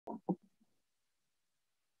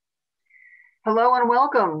Hello and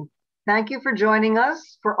welcome. Thank you for joining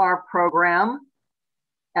us for our program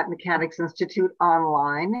at Mechanics Institute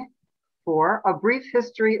Online for a brief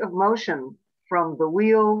history of motion from the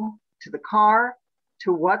wheel to the car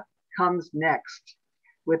to what comes next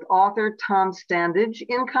with author Tom Standage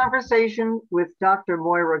in conversation with Dr.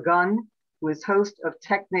 Moira Gunn, who is host of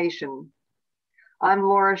Tech Nation. I'm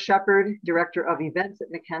Laura Shepard, Director of Events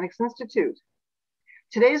at Mechanics Institute.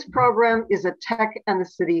 Today's program is a Tech and the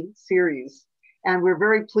City series, and we're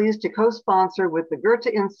very pleased to co-sponsor with the Goethe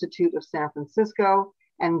Institute of San Francisco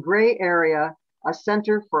and Gray Area, a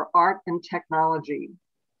Center for Art and Technology.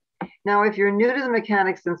 Now, if you're new to the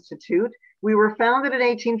Mechanics Institute, we were founded in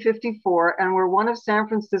 1854 and we're one of San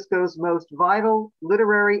Francisco's most vital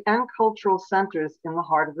literary and cultural centers in the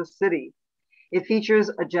heart of the city. It features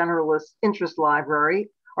a generalist interest library,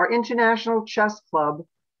 our international chess club,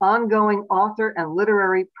 ongoing author and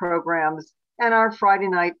literary programs, and our Friday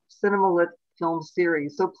night cinema lit film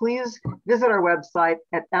series. So please visit our website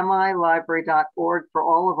at milibrary.org for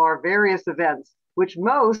all of our various events, which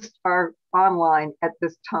most are online at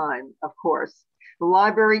this time, of course. The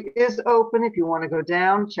library is open if you want to go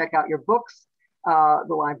down, check out your books. The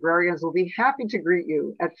librarians will be happy to greet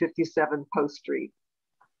you at 57 Post Street.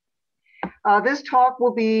 This talk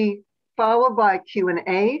will be followed by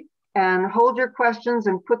Q&A, and hold your questions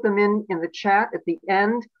and put them in the chat at the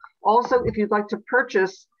end. Also, if you'd like to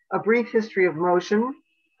purchase A Brief History of Motion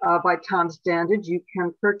by Tom Standage, you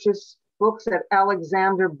can purchase books at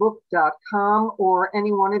alexanderbook.com or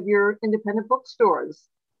any one of your independent bookstores.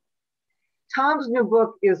 Tom's new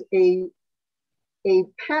book is a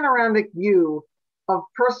panoramic view of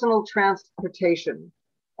personal transportation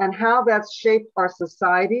and how that's shaped our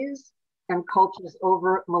societies and cultures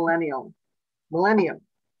over millennium.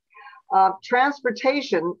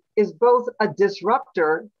 Transportation is both a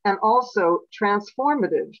disruptor and also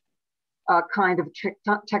transformative kind of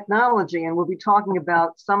technology. And we'll be talking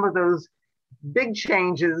about some of those big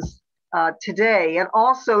changes today, and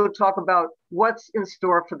also talk about what's in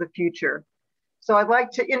store for the future. So I'd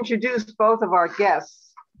like to introduce both of our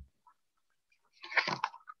guests.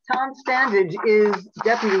 Tom Standage is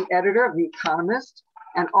deputy editor of The Economist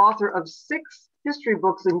and author of 6 history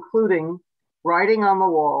books, including Writing on the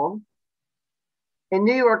Wall, a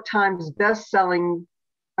New York Times best-selling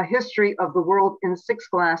A History of the World in 6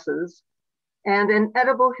 Glasses, and An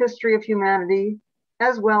Edible History of Humanity,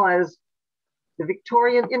 as well as The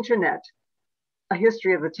Victorian Internet, A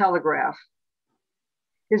History of the Telegraph.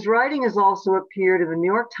 His writing has also appeared in the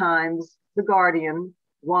New York Times, The Guardian,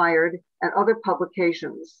 Wired, and other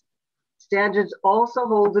publications. Standage also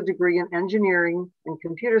holds a degree in engineering and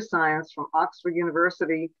computer science from Oxford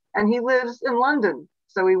University, and he lives in London,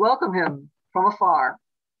 so we welcome him from afar.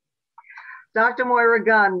 Dr. Moira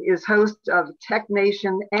Gunn is host of Tech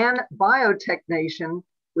Nation and Biotech Nation,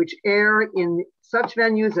 which air in such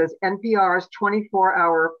venues as NPR's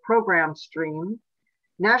 24-hour program stream,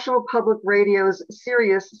 National Public Radio's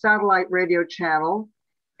Sirius satellite radio channel,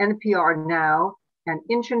 NPR Now, and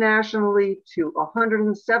internationally to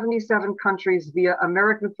 177 countries via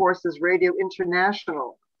American Forces Radio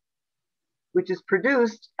International, which is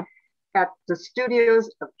produced at the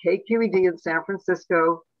studios of KQED in San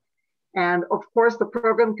Francisco. And of course, the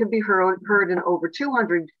program can be heard in over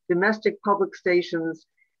 200 domestic public stations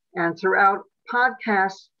and throughout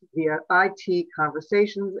podcasts via IT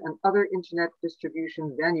Conversations and other internet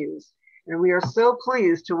distribution venues. And we are so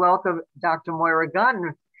pleased to welcome Dr. Moira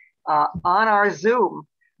Gunn on our Zoom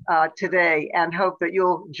today, and hope that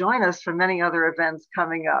you'll join us for many other events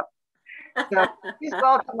coming up. So please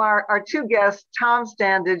welcome our 2 guests, Tom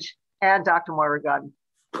Standage and Dr. Moira Gunn.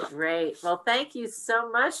 Great. Well, thank you so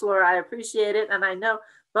much, Laura. I appreciate it. And I know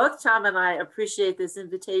both Tom and I appreciate this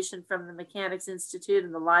invitation from the Mechanics Institute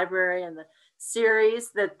and the library and the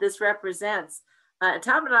series that this represents.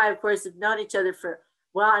 Tom and I, of course, have known each other for,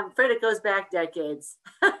 well, I'm afraid it goes back decades.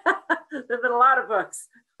 There've been a lot of books.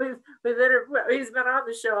 He's been on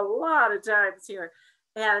the show a lot of times here.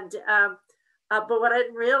 And, but what I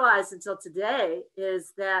didn't realize until today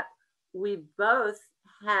is that we both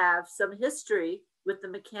have some history with the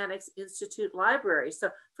Mechanics Institute Library.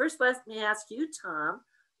 So first, let me ask you, Tom,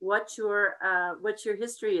 what your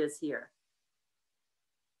history is here.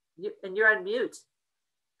 And you're on mute.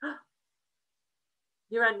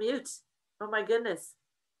 You're on mute. Oh my goodness.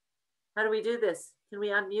 How do we do this? Can we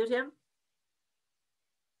unmute him?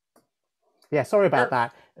 Yeah, sorry about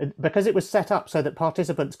that. Because it was set up so that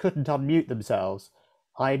participants couldn't unmute themselves,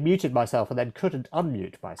 I muted myself and then couldn't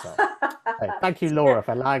unmute myself. So thank you, Laura,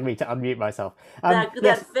 for allowing me to unmute myself.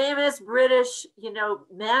 That famous British,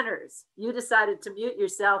 manners. You decided to mute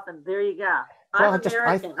yourself, and there you go. I'm Well,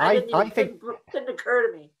 American. I think Didn't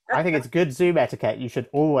occur to me. I think it's good Zoom etiquette. You should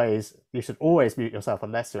always mute yourself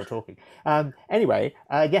unless you're talking. Anyway,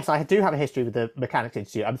 yes, I do have a history with the Mechanics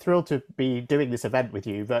Institute. I'm thrilled to be doing this event with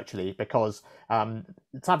you virtually because San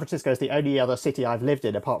Francisco is the only other city I've lived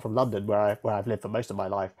in apart from London, where I've lived for most of my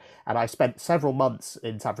life. And I spent several months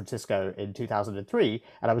in San Francisco in 2003,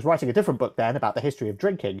 and I was writing a different book then about the history of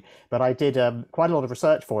drinking. But I did quite a lot of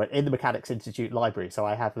research for it in the Mechanics Institute library, so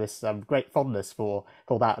I have this great fondness for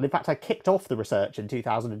that. And in fact, I kicked off the research in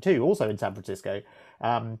 2002, also in San Francisco,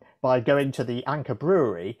 by going to the Anchor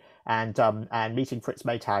Brewery and meeting Fritz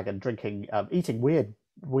Maytag and drinking, eating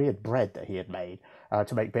weird bread that he had made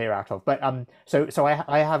to make beer out of. But so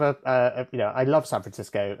I have I love San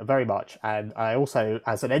Francisco very much, and I also,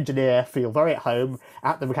 as an engineer, feel very at home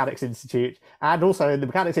at the Mechanics Institute, and also in the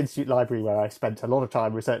Mechanics Institute library, where I spent a lot of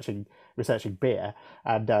time researching beer.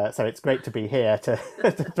 And so it's great to be here to,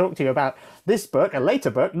 to talk to you about this book, a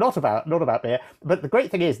later book, not about beer. But the great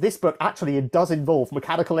thing is, this book actually does involve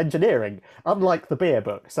mechanical engineering, unlike the beer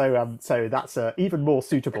book. So so that's even more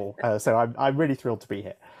suitable. So I'm really thrilled to be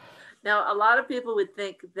here. Now, a lot of people would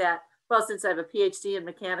think that, well, since I have a PhD in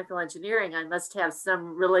mechanical engineering, I must have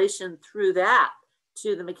some relation through that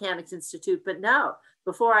to the Mechanics Institute. But no,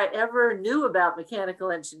 before I ever knew about mechanical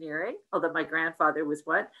engineering, although my grandfather was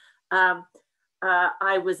one,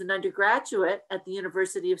 I was an undergraduate at the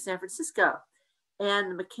University of San Francisco. And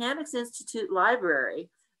the Mechanics Institute library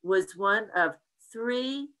was one of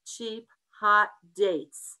 3 cheap, hot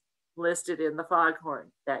dates listed in the Foghorn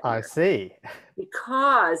that year. I see.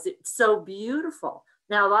 Because it's so beautiful.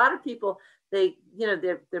 Now, a lot of people, their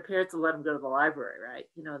parents will let them go to the library, right?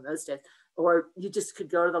 In those days. Or you just could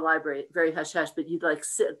go to the library, very hush-hush, but you'd like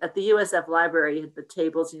sit at the USF library, you had the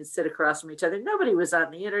tables, and you'd sit across from each other. Nobody was on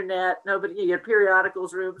the internet. You had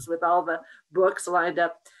periodicals rooms with all the books lined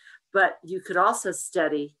up. But you could also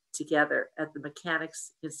study together at the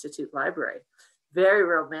Mechanics Institute library. Very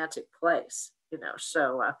romantic place.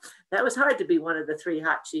 So that was hard to be one of the 3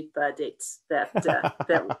 hot, cheap dates that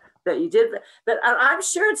you did. But I'm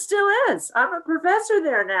sure it still is. I'm a professor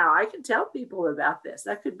there now. I can tell people about this.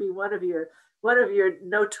 That could be one of your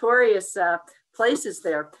notorious places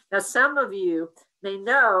there. Now, some of you may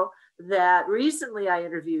know that recently I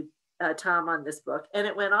interviewed Tom on this book, and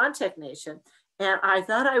it went on Tech Nation. And I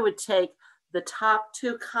thought I would take the top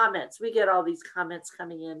 2 comments. We get all these comments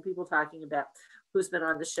coming in, people talking about who's been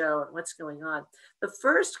on the show and what's going on. The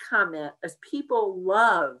first comment is people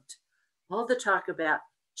loved all the talk about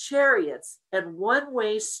chariots and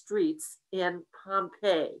one-way streets in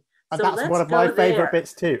Pompeii. And that's one of my favorite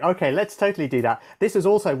bits too. Okay, let's totally do that. This is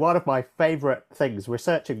also one of my favorite things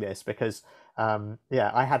researching this because,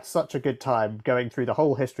 I had such a good time going through the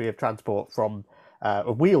whole history of transport from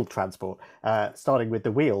wheeled transport, starting with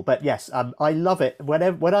the wheel. But yes, I love it. When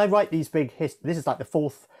I write these big this is like the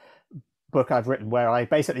 4th book I've written where I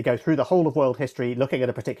basically go through the whole of world history looking at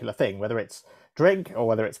a particular thing, whether it's drink or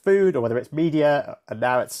whether it's food or whether it's media, and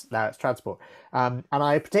now it's transport. And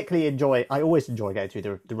I particularly always enjoy going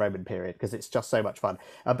through the Roman period because it's just so much fun.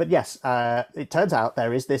 But yes, it turns out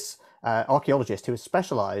there is this archaeologist who is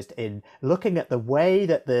specialized in looking at the way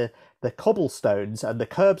that the cobblestones and the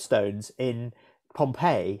curbstones in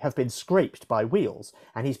Pompeii have been scraped by wheels,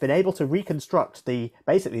 and he's been able to reconstruct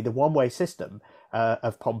basically the one-way system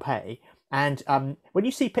of Pompeii. And when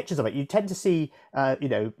you see pictures of it, you tend to see,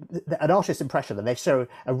 an artist's impression, and they show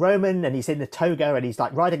a Roman and he's in a toga and he's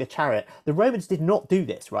like riding a chariot. The Romans did not do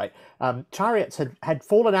this, right? Chariots had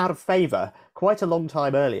fallen out of favor quite a long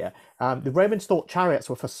time earlier. The Romans thought chariots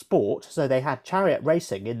were for sport, so they had chariot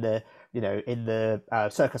racing in the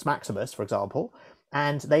Circus Maximus, for example.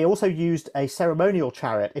 And they also used a ceremonial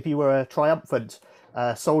chariot. If you were a triumphant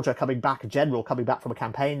soldier a general coming back from a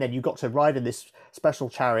campaign, then you got to ride in this special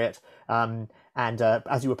chariot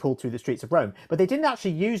as you were pulled through the streets of Rome. But they didn't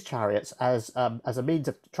actually use chariots as a means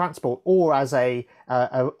of transport or as a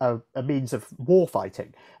means of war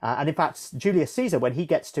fighting. And in fact, Julius Caesar, when he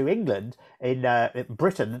gets to England in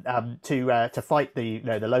Britain to fight the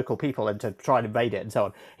local people and to try and invade it and so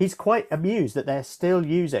on, he's quite amused that they're still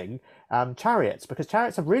using chariots, because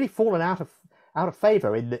chariots have really fallen out of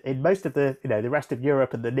favor in most of the rest of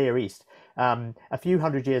Europe and the Near East a few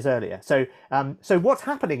hundred years earlier. So what's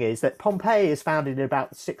happening is that Pompeii is founded in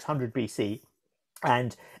about 600 BC,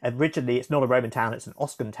 And originally, it's not a Roman town, it's an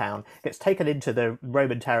Oscan town. It gets taken into the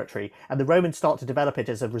Roman territory, and the Romans start to develop it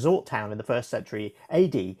as a resort town in the 1st century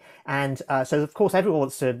AD. And so, of course, everyone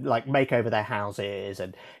wants to like make over their houses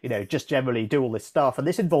and, you know, just generally do all this stuff. And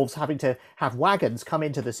this involves having to have wagons come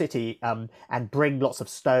into the city and bring lots of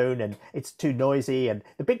stone, and it's too noisy. And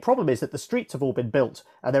the big problem is that the streets have all been built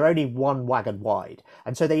and they're only one wagon wide.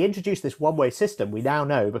 And so they introduced this one-way system, we now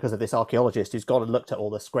know because of this archaeologist who's gone and looked at all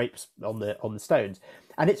the scrapes on the stones.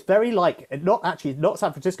 And it's very like, not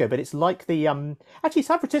San Francisco, but it's like the actually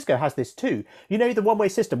San Francisco has this too. You know, the one-way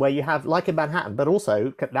system where you have, like in Manhattan, but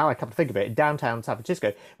also, now I come to think of it, in downtown San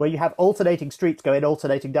Francisco, where you have alternating streets go in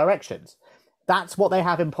alternating directions. That's what they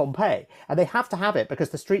have in Pompeii, and they have to have it because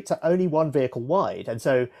the streets are only one vehicle wide, and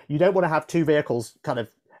so you don't want to have two vehicles kind of.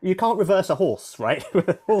 You can't reverse a horse, right? With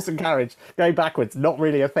a horse and carriage going backwards, not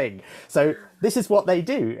really a thing. So this is what they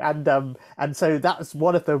do, and so that's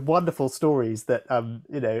one of the wonderful stories that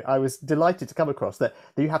you know, I was delighted to come across. That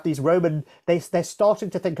you have these Roman, they're starting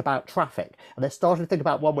to think about traffic, and they're starting to think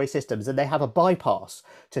about one-way systems, and they have a bypass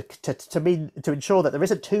to ensure that there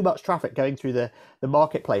isn't too much traffic going through the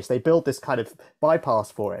marketplace. They build this kind of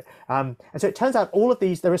bypass for it, and so it turns out all of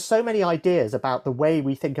these. There are so many ideas about the way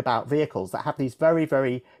we think about vehicles that have these very,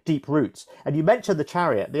 very deep roots. And you mentioned the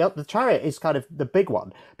chariot. The chariot is kind of the big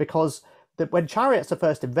one because when chariots are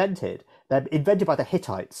first invented, they're invented by the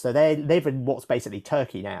Hittites. So they live in what's basically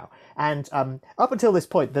Turkey now. And up until this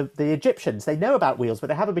point, the Egyptians, they know about wheels, but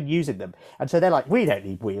they haven't been using them. And so they're like, we don't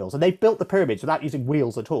need wheels. And they've built the pyramids without using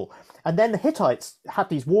wheels at all. And then the Hittites have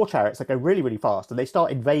these war chariots that go really, really fast. And they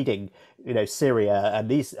start invading, you know, Syria and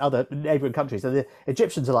these other neighboring countries. And the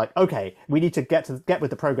Egyptians are like, okay, we need to get with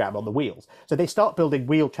the program on the wheels. So they start building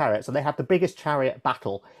wheeled chariots, and they have the biggest chariot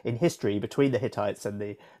battle in history between the Hittites and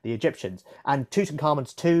the Egyptians. And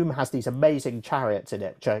Tutankhamun's tomb has these amazing chariots in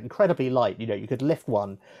it, which are incredibly light. You know, you could lift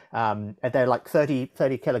one, and they're like 30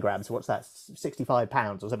 kilograms. What's that? 65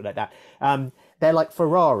 pounds or something like that. They're like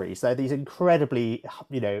Ferraris. They're these incredibly,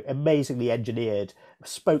 you know, amazingly engineered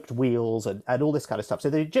spoked wheels and all this kind of stuff. So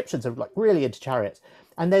the Egyptians are like really into chariots.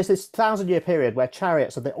 And there's this 1,000-year period where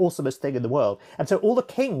chariots are the awesomest thing in the world. And so all the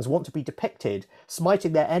kings want to be depicted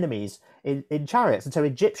smiting their enemies in chariots. And so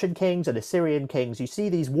Egyptian kings and Assyrian kings, you see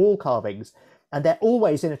these wall carvings, and they're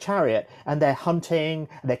always in a chariot, and they're hunting,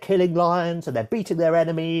 and they're killing lions, and they're beating their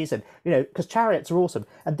enemies, and, you know, because chariots are awesome.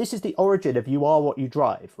 And this is the origin of you are what you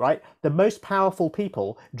drive, right? The most powerful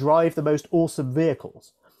people drive the most awesome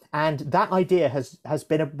vehicles. And that idea has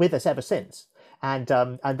been with us ever since. And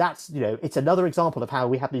that's, you know, it's another example of how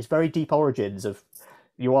we have these very deep origins of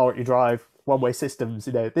you are what you drive, one-way systems,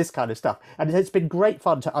 you know, this kind of stuff. And it's been great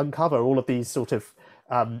fun to uncover all of these sort of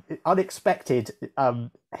unexpected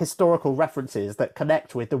historical references that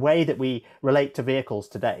connect with the way that we relate to vehicles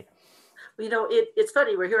today. You know, it's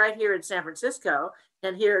funny, we're here right here in San Francisco,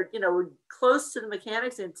 and here, you know, we're close to the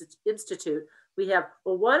Mechanics Institute. We have,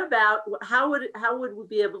 well, what about, how would we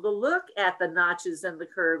be able to look at the notches and the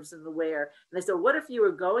curves and the wear? And they said, what if you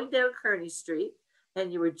were going down Kearny Street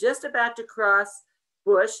and you were just about to cross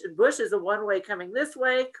Bush, and Bush is a one-way coming this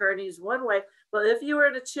way, Kearny's one way. Well, if you were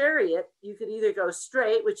in a chariot, you could either go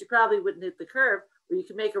straight, which you probably wouldn't hit the curve, or you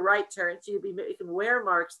could make a right turn, so you'd be making wear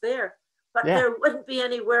marks there. But there wouldn't be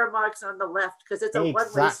any wear marks on the left because it's a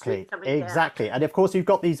one-way street coming down. Exactly. And of course, you've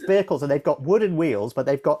got these vehicles and they've got wooden wheels, but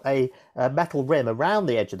they've got a metal rim around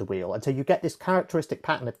the edge of the wheel. And so you get this characteristic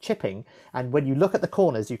pattern of chipping. And when you look at the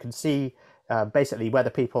corners, you can see basically whether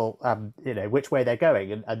people, you know, which way they're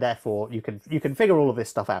going. And therefore, you can figure all of this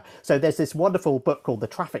stuff out. So there's this wonderful book called The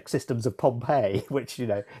Traffic Systems of Pompeii, which, you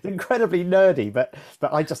know, is incredibly nerdy, but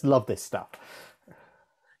I just love this stuff.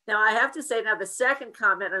 Now, I have to say, now the second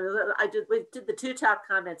comment, we did the two top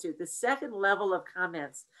comments here. The second level of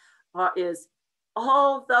comments is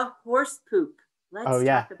all the horse poop. Let's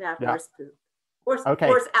talk about horse poop.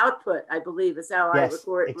 Horse output, I believe, is how I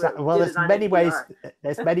record. Exactly. Well, there's many ways.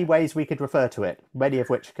 There's many ways we could refer to it. Many of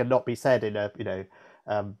which cannot be said in a, you know,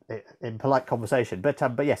 in polite conversation. But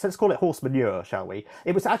yes, let's call it horse manure, shall we?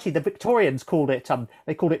 It was actually the Victorians called it.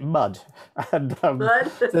 They called it mud, and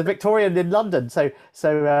mud? The Victorian in London. So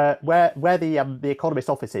where the Economist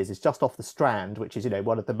office is just off the Strand, which is, you know,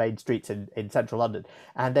 one of the main streets in central London.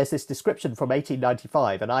 And there's this description from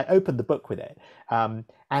 1895, and I opened the book with it.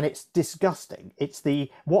 And it's disgusting. It's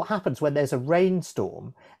what happens when there's a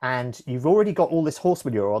rainstorm and you've already got all this horse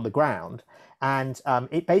manure on the ground, and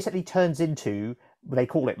it basically turns into, they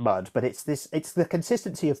call it mud, but it's the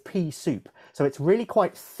consistency of pea soup. So it's really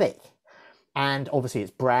quite thick. and obviously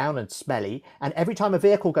it's brown and smelly, and every time a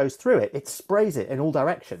vehicle goes through it, it sprays it in all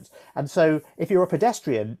directions. And so if you're a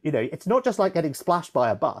pedestrian, you know, it's not just like getting splashed by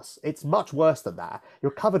a bus, it's much worse than that.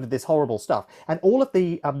 You're covered with this horrible stuff, and all of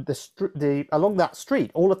the along that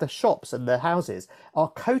street, all of the shops and the houses are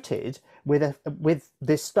coated with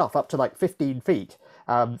this stuff up to like 15 feet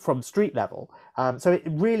from street level. So it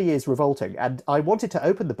really is revolting. And I wanted to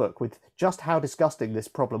open the book with just how disgusting this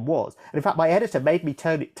problem was. And in fact, my editor made me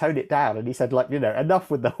tone it down, and he said, like, you know, enough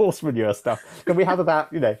with the horse manure stuff. Can we have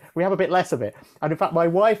about, you know, we have a bit less of it? And in fact, my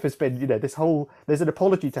wife has been, you know, there's an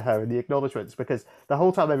apology to her in the acknowledgements, because the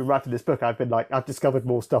whole time I've been writing this book, I've been like, I've discovered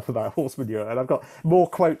more stuff about horse manure, and I've got more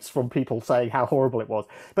quotes from people saying how horrible it was.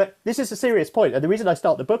 But this is a serious point, and the reason I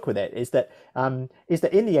start the book with it is that in the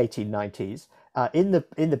 1890s, in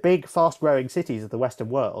the big, fast-growing cities of the Western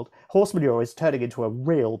world, horse manure is turning into a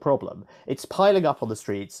real problem. It's piling up on the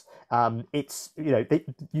streets. It's, you know,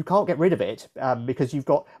 you can't get rid of it because you've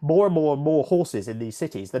got more and more and more horses in these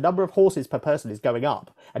cities. The number of horses per person is going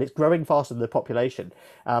up, and it's growing faster than the population.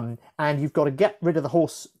 And you've got to get rid of the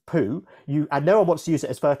horse poo. And no one wants to use it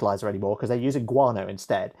as fertilizer anymore because they're using guano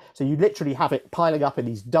instead. So you literally have it piling up in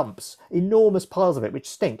these dumps, enormous piles of it, which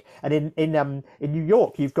stink. And in New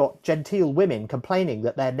York, you've got genteel women complaining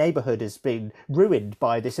that their neighborhood has been ruined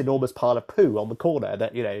by this enormous pile of poo on the corner,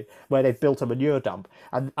 that, you know, where they've built a manure dump,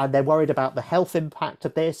 and they're worried about the health impact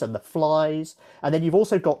of this and the flies. And then you've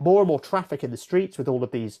also got more and more traffic in the streets with all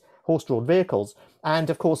of these horse-drawn vehicles.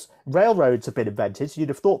 And of course, railroads have been invented, so you'd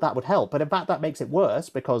have thought that would help, but in fact that makes it worse,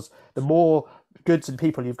 because the more goods and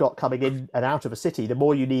people you've got coming in and out of a city, the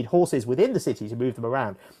more you need horses within the city to move them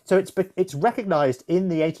around. So it's recognized in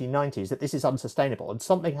the 1890s that this is unsustainable and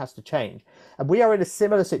something has to change. And we are in a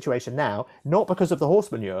similar situation now, not because of the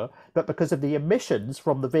horse manure, but because of the emissions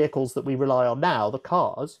from the vehicles that we rely on now, the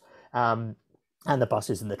cars, and the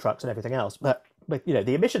buses and the trucks and everything else. But you know,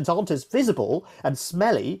 the emissions aren't as visible and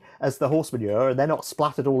smelly as the horse manure, and they're not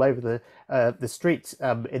splattered all over the streets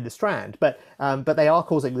in the Strand. But they are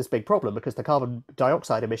causing this big problem because the carbon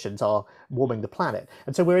dioxide emissions are warming the planet.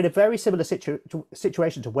 And so we're in a very similar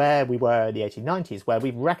situation to where we were in the 1890s, where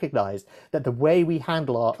we've recognised that the way we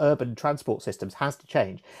handle our urban transport systems has to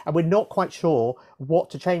change, and we're not quite sure what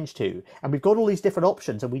to change to. And we've got all these different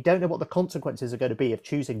options, and we don't know what the consequences are going to be of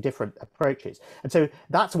choosing different approaches. And so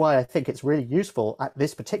that's why I think it's really useful at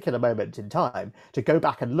this particular moment in time to go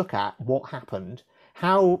back and look at what happened,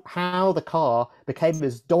 how the car became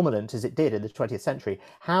as dominant as it did in the 20th century,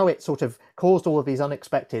 how it sort of caused all of these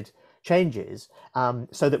unexpected changes,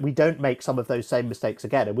 so that we don't make some of those same mistakes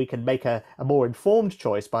again, and we can make a more informed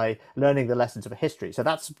choice by learning the lessons of history. So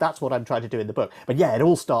that's what I'm trying to do in the book. But yeah, it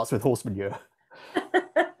all starts with horse manure.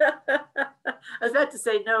 I was about to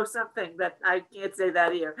say no something, but I can't say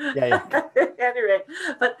that here. Yeah. Anyway,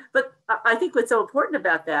 but I think what's so important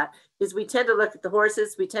about that is we tend to look at the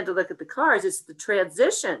horses, we tend to look at the cars. It's the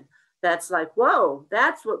transition that's like, whoa,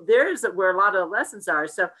 there's where a lot of the lessons are.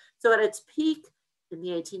 So at its peak in the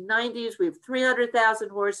 1890s, we have 300,000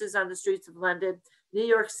 horses on the streets of London. New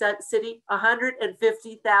York City,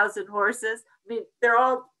 150,000 horses. I mean,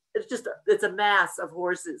 it's a mass of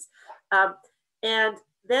horses. And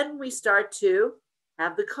then we start to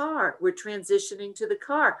have the car. We're transitioning to the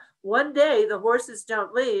car. One day the horses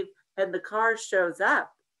don't leave and the car shows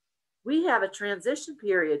up. We have a transition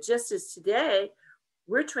period, just as today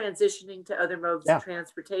we're transitioning to other modes of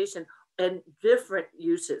transportation and different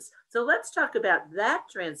uses. So let's talk about that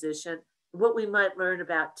transition, what we might learn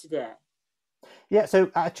about today. Yeah,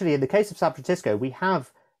 so actually in the case of San Francisco, we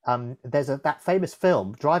have there's that famous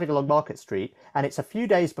film, Driving Along Market Street, and it's a few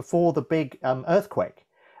days before the big earthquake.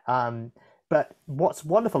 But what's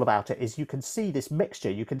wonderful about it is you can see this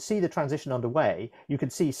mixture. You can see the transition underway. You can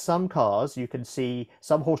see some cars. You can see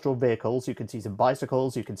some horse-drawn vehicles. You can see some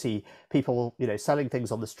bicycles. You can see people, you know, selling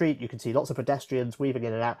things on the street. You can see lots of pedestrians weaving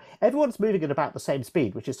in and out. Everyone's moving at about the same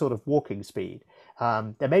speed, which is sort of walking speed.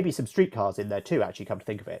 There may be some streetcars in there too, actually, come to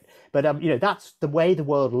think of it. But, you know, that's the way the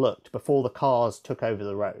world looked before the cars took over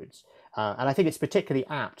the roads. And I think it's particularly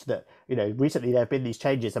apt that, you know, recently there have been these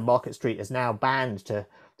changes and Market Street is now banned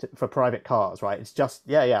for private cars, right? It's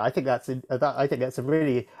just, I think that's a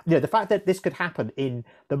really, you know, the fact that this could happen in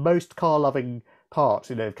the most car-loving part,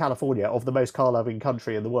 you know, of California, of the most car-loving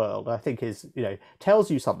country in the world, I think is, you know,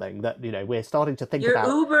 tells you something that, you know, we're starting to think about.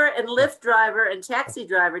 Your Uber and Lyft driver and taxi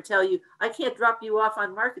driver tell you, I can't drop you off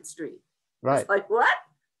on Market Street. Right. It's like, what?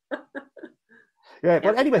 Yeah.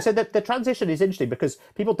 Well, anyway, so the transition is interesting because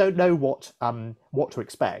people don't know what to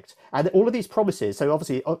expect, and all of these promises. So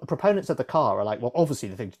obviously, proponents of the car are like, well, obviously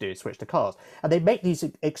the thing to do is switch to cars, and they make these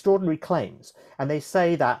extraordinary claims, and they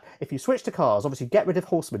say that if you switch to cars, obviously get rid of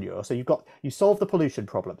horse manure, so you solve the pollution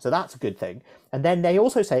problem, so that's a good thing, and then they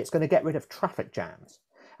also say it's going to get rid of traffic jams,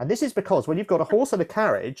 and this is because when you've got a horse and a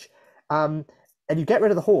carriage, and you get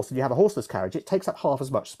rid of the horse and you have a horseless carriage, it takes up half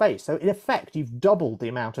as much space. So in effect, you've doubled the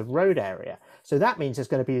amount of road area. So that means there's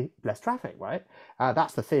going to be less traffic, right?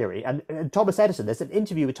 That's the theory. And Thomas Edison, there's an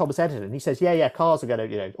interview with Thomas Edison, and he says, yeah, cars are going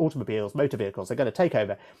to, automobiles, motor vehicles, are going to take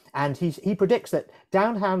over. And he predicts that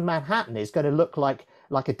downtown Manhattan is going to look like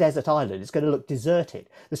a desert island. It's going to look deserted.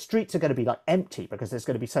 The streets are going to be like empty because there's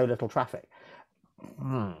going to be so little traffic.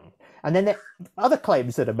 And then the other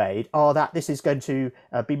claims that are made are that this is going to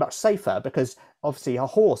be much safer because obviously a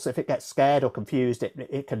horse, if it gets scared or confused,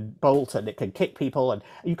 it can bolt and it can kick people, and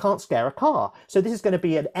you can't scare a car. So this is going to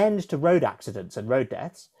be an end to road accidents and road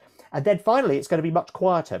deaths. And then finally, it's going to be much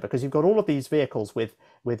quieter because you've got all of these vehicles with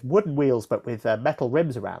wooden wheels but with metal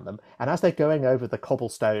rims around them. And as they're going over the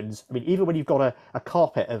cobblestones, I mean, even when you've got a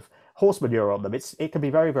carpet of horse manure on them, it can be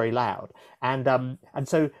very, very loud. And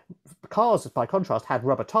so cars, by contrast, had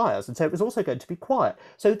rubber tires, and so it was also going to be quiet.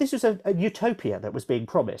 So this was a utopia that was being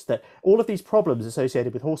promised, that all of these problems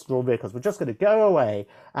associated with horse-drawn vehicles were just going to go away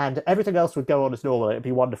and everything else would go on as normal and it'd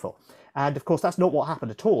be wonderful. And of course, that's not what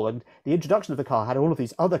happened at all. And the introduction of the car had all of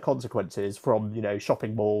these other consequences, from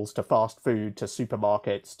shopping malls to fast food to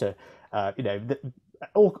supermarkets to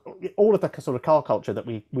all of the sort of car culture that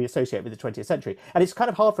we associate with the 20th century. And it's kind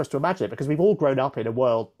of hard for us to imagine it because we've all grown up in a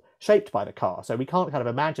world shaped by the car, so we can't kind of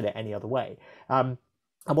imagine it any other way.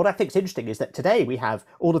 And what I think is interesting is that today we have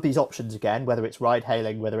all of these options again, whether it's ride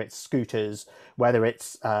hailing, whether it's scooters, whether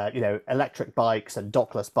it's electric bikes and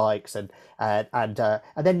dockless bikes, and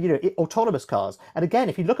then autonomous cars. And again,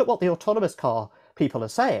 if you look at what the autonomous car people are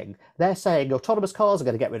saying, they're saying autonomous cars are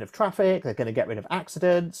going to get rid of traffic, they're going to get rid of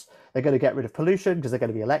accidents, they're going to get rid of pollution because they're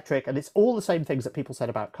going to be electric, and it's all the same things that people said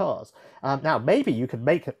about cars. Now, maybe you can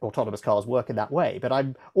make autonomous cars work in that way, but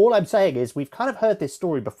all I'm saying is we've kind of heard this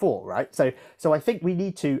story before, right? So I think we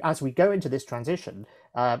need to, as we go into this transition,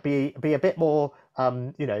 be a bit more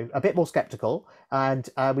a bit more skeptical, and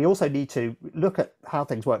we also need to look at how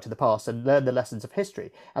things worked in the past and learn the lessons of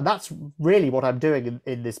history. And that's really what I'm doing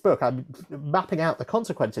in this book. I'm mapping out the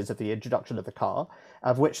consequences of the introduction of the car,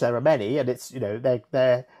 of which there are many, and it's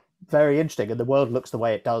they're very interesting, and the world looks the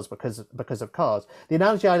way it does because of cars. The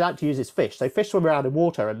analogy I like to use is fish. So fish swim around in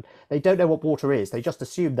water and they don't know what water is. They just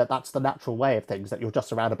assume that that's the natural way of things, that you're just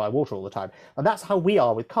surrounded by water all the time. And that's how we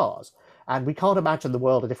are with cars. And we can't imagine the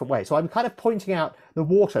world a different way. So I'm kind of pointing out the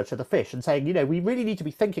water to the fish and saying, we really need to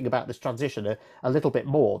be thinking about this transition a little bit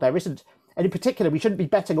more. There isn't, and in particular, we shouldn't be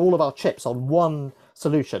betting all of our chips on one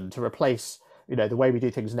solution to replace the way we do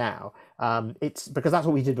things now. It's because that's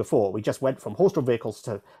what we did before. We just went from horse-drawn vehicles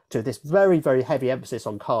to this very, very heavy emphasis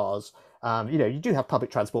on cars. You do have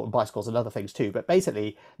public transport and bicycles and other things too, but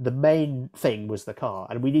basically the main thing was the car.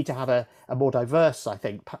 And we need to have a more diverse, I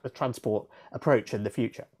think, transport approach in the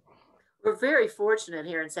future. We're very fortunate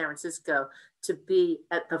here in San Francisco to be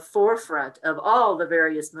at the forefront of all the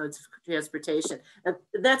various modes of transportation. And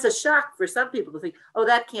that's a shock for some people to think, oh,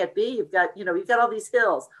 that can't be. You've got all these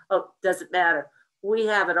hills. Oh, doesn't matter. We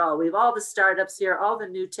have it all. We have all the startups here, all the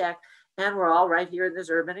new tech, and we're all right here in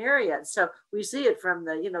this urban area. And so we see it from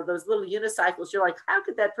the, those little unicycles. You're like, how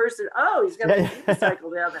could that person, he's got a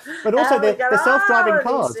unicycle down there. But also the self-driving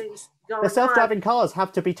cars. The self-driving cars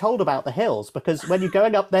have to be told about the hills, because when you're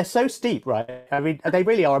going up, they're so steep, right? I mean, they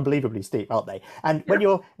really are unbelievably steep, aren't they? And when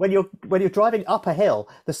you're driving up a hill,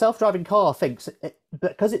 the self-driving car thinks,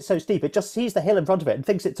 because it's so steep, it just sees the hill in front of it and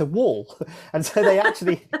thinks it's a wall. And so they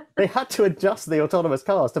had to adjust the autonomous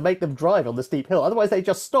cars to make them drive on the steep hill. Otherwise, they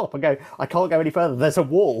just stop and go, I can't go any further. There's a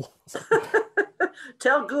wall.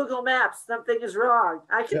 Tell Google Maps something is wrong.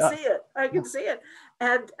 I can see it. I can see it.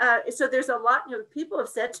 And so there's a lot, people have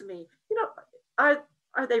said to me,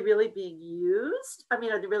 are they really being used? I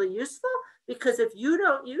mean, are they really useful? Because if you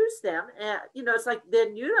don't use them, it's like,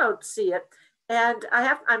 then you don't see it. And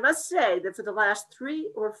I must say that for the last 3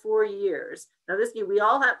 or 4 years, now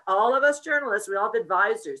all of us journalists, we all have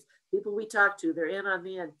advisors, people we talk to, they're in on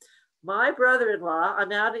the end. My brother-in-law,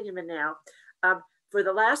 I'm outing him now, for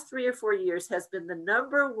the last 3 or 4 years has been the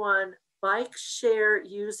 #1 bike share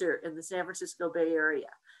user in the San Francisco Bay Area.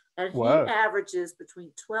 And he averages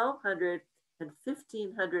between 1,200 and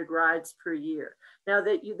 1,500 rides per year. Now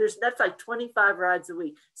that's like 25 rides a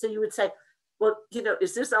week. So you would say, well, you know,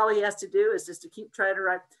 is this all he has to do? Is just to keep trying to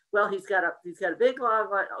ride? Well, he's got a big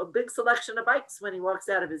a big selection of bikes when he walks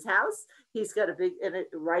out of his house. He's got a big, and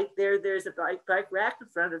right there, there's a bike rack in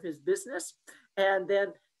front of his business. And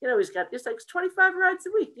then, you know, it's like 25 rides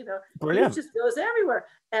a week, you know. Brilliant. He just goes everywhere.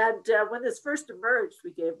 And when this first emerged,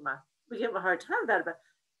 we gave him a hard time about it, but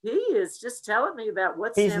he is just telling me about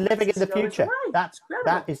what's he's living in the future. That's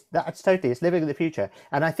totally, it's living in the future.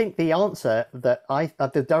 And I think the answer that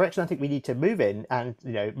the direction I think we need to move in, and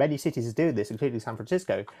you know, many cities are doing this, including San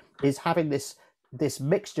Francisco, is having this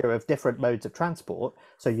mixture of different modes of transport.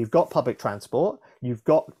 So you've got public transport, you've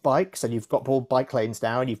got bikes, and you've got all bike lanes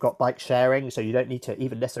now, and you've got bike sharing, so you don't need to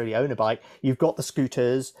even necessarily own a bike. You've got the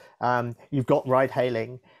scooters, you've got ride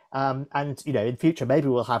hailing. And you know, in future maybe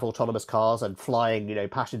we'll have autonomous cars and flying, you know,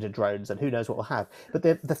 passenger drones, and who knows what we'll have. But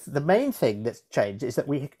the main thing that's changed is that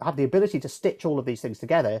we have the ability to stitch all of these things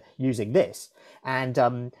together using this. And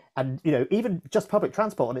you know, even just public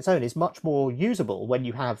transport on its own is much more usable when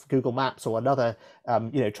you have Google Maps or another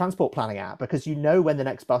you know, transport planning app, because you know when the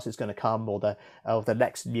next bus is going to come, or the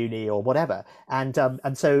next muni or whatever. And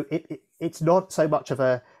so it's not so much of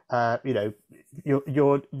a you know,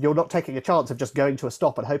 you're not taking a chance of just going to a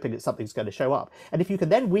stop and hoping that something's going to show up. And if you can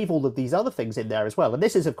then weave all of these other things in there as well, and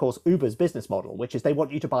this is of course Uber's business model, which is they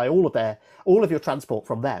want you to buy all of your transport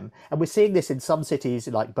from them. And we're seeing this in some cities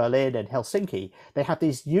like Berlin and Helsinki. They have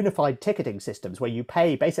these unified ticketing systems where you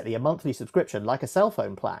pay basically a monthly subscription like a cell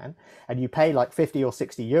phone plan, and you pay like 50 or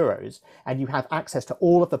 60 euros, and you have access to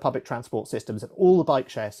all of the public transport systems and all the bike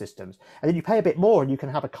share systems. And then you pay a bit more and you can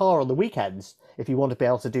have a car on the weekends if you want to be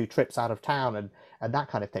able to do trips out of town and that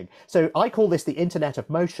kind of thing. So I call this the Internet of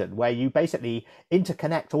Motion, where you basically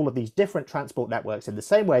interconnect all of these different transport networks in the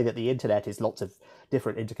same way that the internet is lots of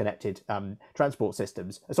different interconnected transport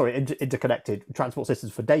systems. Sorry, interconnected transport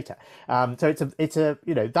systems for data. So it's a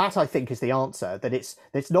you know, that I think is the answer. That it's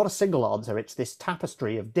not a single answer. It's this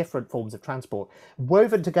tapestry of different forms of transport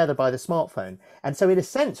woven together by the smartphone. And so in a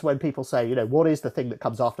sense, when people say, you know, what is the thing that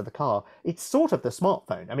comes after the car, it's sort of the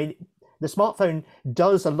smartphone. I mean, the smartphone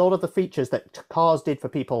does a lot of the features that cars did for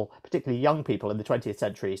people, particularly young people in the 20th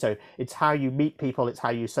century. So it's how you meet people, it's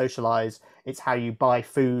how you socialize, it's how you buy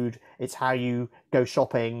food, it's how you go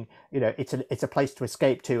shopping. You know, it's a place to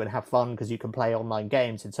escape to and have fun because you can play online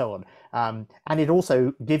games and so on. And it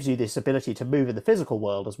also gives you this ability to move in the physical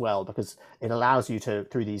world as well, because it allows you to,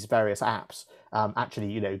 through these various apps,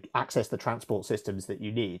 actually, you know, access the transport systems that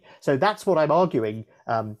you need. So that's what I'm arguing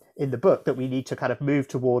in the book, that we need to kind of move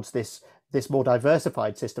towards this more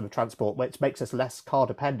diversified system of transport, which makes us less car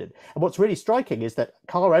dependent. And what's really striking is that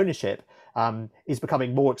car ownership is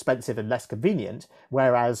becoming more expensive and less convenient,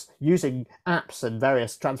 whereas using apps and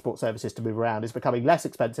various transport services to move around is becoming less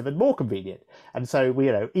expensive and more convenient. And so we,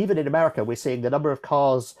 you know, even in America, we're seeing the number of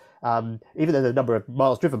cars, even though the number of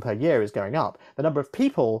miles driven per year is going up, the number of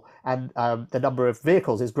people and the number of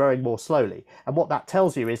vehicles is growing more slowly. And what that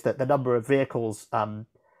tells you is that the number of vehicles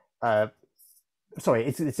sorry,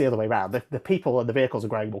 it's the other way around. The people and the vehicles are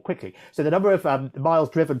growing more quickly. So the number of miles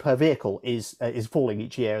driven per vehicle is falling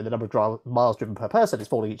each year, and the number of miles driven per person is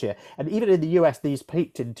falling each year. And even in the US, these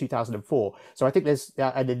peaked in 2004. So I think there's,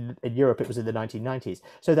 and in Europe, it was in the 1990s.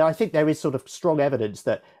 So I think there is sort of strong evidence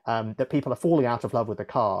that that people are falling out of love with the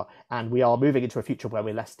car, and we are moving into a future where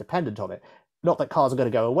we're less dependent on it. Not that cars are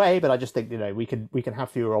going to go away, but I just think, you know, we can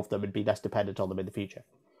have fewer of them and be less dependent on them in the future.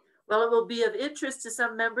 Well, it will be of interest to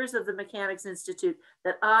some members of the Mechanics Institute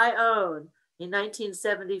that I own a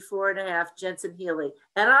 1974 Jensen Healey.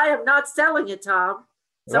 And I am not selling it, Tom.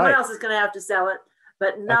 Someone else is going to have to sell it,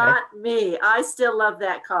 but not me. I still love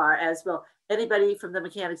that car, as well. Anybody from the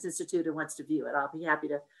Mechanics Institute who wants to view it, I'll be happy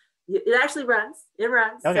to. It actually runs. It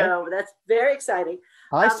runs. Okay. So that's very exciting.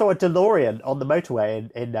 I saw a DeLorean on the motorway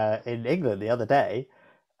in England the other day.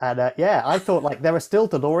 And yeah, I thought, like, there are still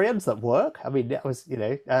DeLoreans that work. I mean, it was, you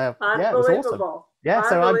know, yeah, it was awesome. Yeah,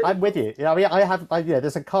 so I'm with you. You know, I mean,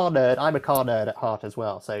 there's a car nerd. I'm a car nerd at heart as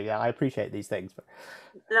well. So yeah, I appreciate these things.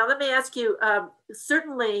 Now, let me ask you,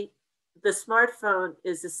 certainly the smartphone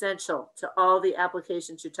is essential to all the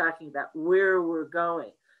applications you're talking about, where we're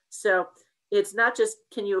going. So it's not just,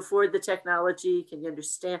 can you afford the technology? Can you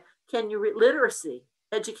understand? Can you literacy,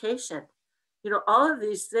 education, you know, all of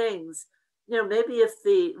these things. You know, maybe if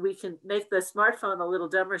we can make the smartphone a little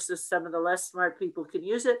dumber so some of the less smart people can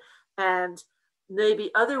use it, and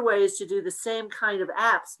maybe other ways to do the same kind of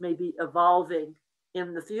apps may be evolving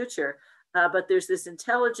in the future. But there's this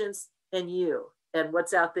intelligence in you and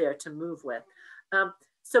what's out there to move with.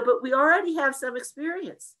 But we already have some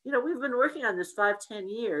experience. You know, we've been working on this 5-10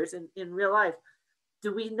 years in real life.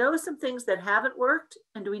 Do we know some things that haven't worked?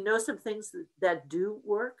 And do we know some things that do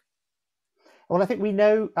work? Well, I think we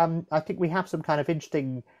know. I think we have some kind of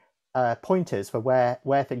interesting pointers for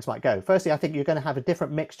where things might go. Firstly, I think you're going to have a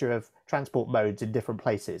different mixture of transport modes in different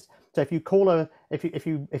places. So if you call if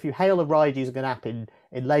you hail a ride using an app in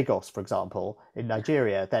Lagos, for example, in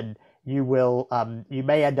Nigeria, then you will you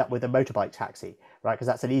may end up with a motorbike taxi, right? Because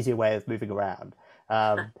that's an easier way of moving around.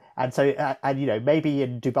 And so, and you know, maybe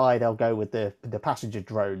in Dubai they'll go with the passenger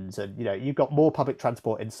drones, and you know, you've got more public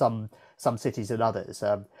transport in some cities than others.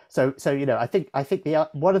 So you know, I think the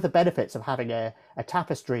one of the benefits of having a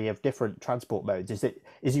tapestry of different transport modes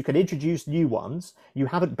is you can introduce new ones. You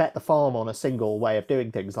haven't bet the farm on a single way of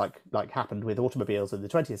doing things like happened with automobiles in the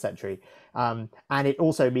 20th century, and it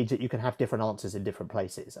also means that you can have different answers in different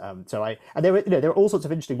places. And there are all sorts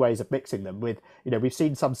of interesting ways of mixing them. With we've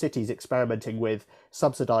seen some cities experimenting with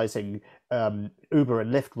subsidizing Uber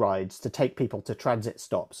and Lyft rides to take people to transit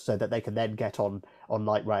stops so that they can then get on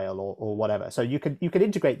light rail or whatever. So you can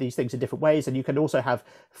integrate these things in different ways, and you can also have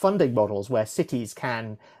funding models where cities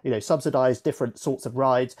can subsidize different sorts of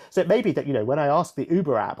rides. So it may be that when I ask the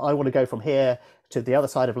Uber app, I want to go from here to the other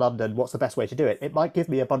side of London, what's the best way to do it? It might give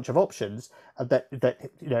me a bunch of options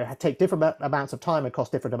that take different amounts of time and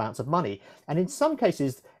cost different amounts of money. And in some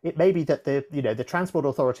cases, it may be that the Transport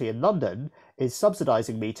Authority in London is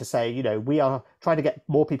subsidizing me to say, we are trying to get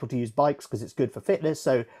more people to use bikes because it's good for fitness.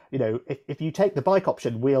 So, if you take the bike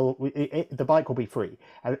option, the bike will be free.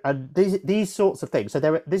 And these sorts of things.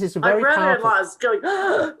 So this is a very powerful. My brother-in-law is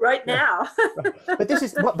going right now. Right.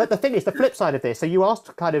 But the thing is, the flip side of this. So you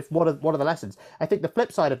asked kind of what are the lessons. I think the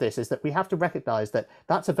flip side of this is that we have to recognize that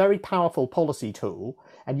that's a very powerful policy tool,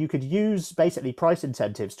 and you could use basically price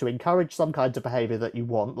incentives to encourage some kinds of behavior that you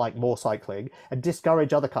want, like more cycling, and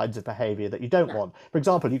discourage other kinds of behavior that you don't want. For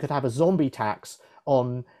example, you could have a zombie tax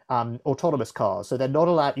on autonomous cars. So they're not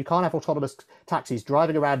allowed, you can't have autonomous taxis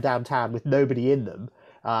driving around downtown with nobody in them.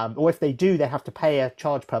 Or if they do, they have to pay a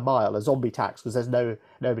charge per mile, a zombie tax, because there's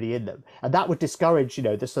nobody in them. And that would discourage,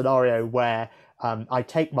 the scenario where I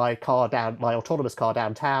take my autonomous car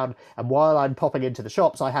downtown, and while I'm popping into the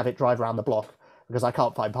shops, I have it drive around the block because I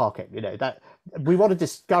can't find parking. That we want to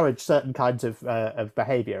discourage certain kinds of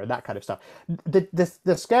behavior and that kind of stuff.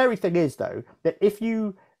 The scary thing is, though, that if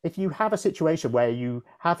you have a situation where you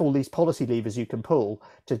have all these policy levers you can pull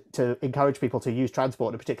to encourage people to use transport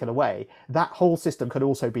in a particular way, that whole system can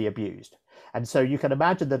also be abused. And so you can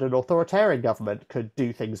imagine that an authoritarian government could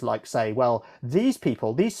do things like say, well, these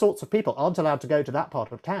sorts of people aren't allowed to go to that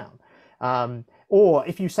part of town. Or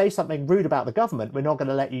if you say something rude about the government, we're not going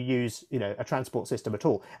to let you use, a transport system at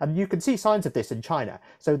all. And you can see signs of this in China.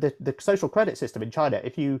 So the social credit system in China,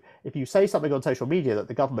 if you say something on social media that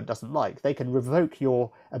the government doesn't like, they can revoke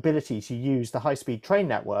your ability to use the high-speed train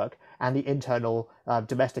network and the internal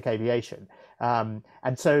domestic aviation.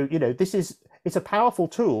 And so, it's a powerful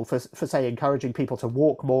tool for say, encouraging people to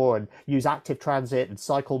walk more and use active transit and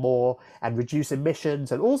cycle more and reduce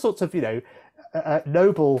emissions and all sorts of,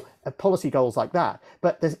 noble policy goals like that.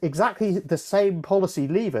 But exactly the same policy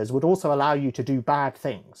levers would also allow you to do bad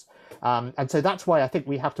things. And so that's why I think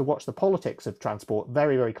we have to watch the politics of transport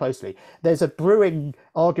very, very closely. There's a brewing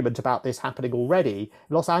argument about this happening already.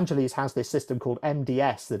 Los Angeles has this system called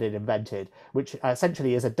MDS that it invented, which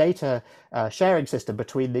essentially is a data sharing system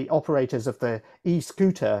between the operators of the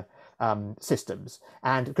e-scooter systems.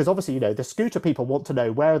 And because obviously, the scooter people want to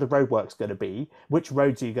know where are the roadworks going to be, which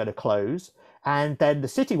roads are you going to close, and then the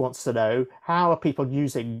city wants to know how are people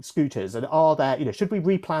using scooters, and are there, should we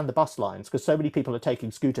replan the bus lines because so many people are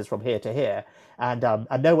taking scooters from here to here, and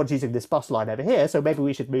no one's using this bus line over here, so maybe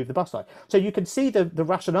we should move the bus line. So you can see the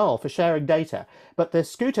rationale for sharing data, but the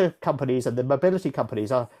scooter companies and the mobility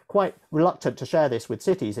companies are quite reluctant to share this with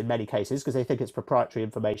cities in many cases because they think it's proprietary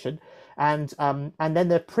information, and then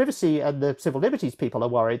the privacy and the civil liberties people are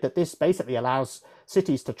worried that this basically allows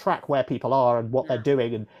cities to track where people are and what they're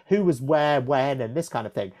doing and who was where, when, and this kind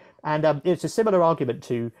of thing. And it's a similar argument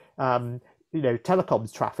to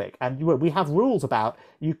telecoms traffic. And we have rules about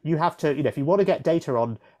you have to, if you want to get data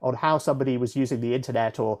on how somebody was using the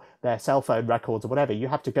internet or their cell phone records or whatever, you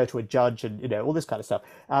have to go to a judge and all this kind of stuff.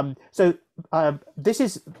 So this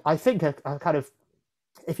is, I think, a kind of,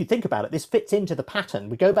 if you think about it, this fits into the pattern.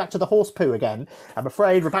 We go back to the horse poo again. I'm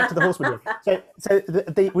afraid we're back to the horse manure. So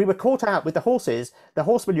we were caught out with the horses. The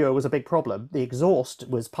horse manure was a big problem. The exhaust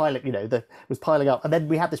was piling up, and then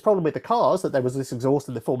we had this problem with the cars that there was this exhaust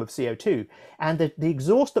in the form of CO2. And the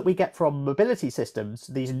exhaust that we get from mobility systems,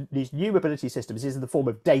 these new mobility systems, is in the form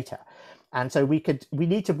of data. And so we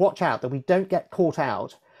need to watch out that we don't get caught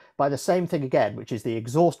out by the same thing again, which is the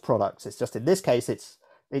exhaust products. It's just in this case, it's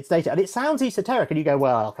its data. And it sounds esoteric, and you go,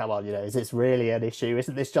 well, come on, is this really an issue?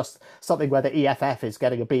 Isn't this just something where the EFF is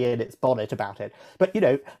getting a bee in its bonnet about it? But,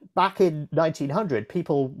 back in 1900,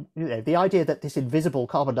 people, the idea that this invisible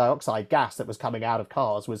carbon dioxide gas that was coming out of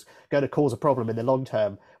cars was going to cause a problem in the long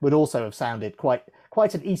term would also have sounded quite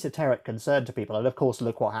an esoteric concern to people. And of course,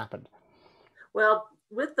 look what happened. Well,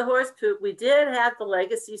 with the horse poop, we did have the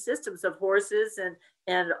legacy systems of horses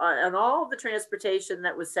and all the transportation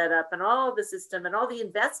that was set up, and all the system and all the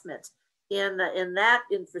investment in that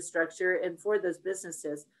infrastructure and for those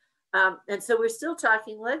businesses. And so we're still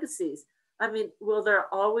talking legacies. I mean, will there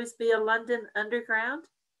always be a London Underground?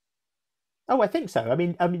 Oh, I think so. I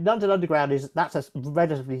mean, London Underground that's a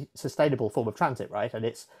relatively sustainable form of transit, right? And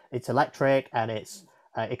it's electric, and it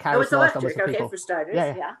carries large numbers of people. For starters.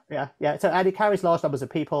 Yeah. So, and it carries large numbers of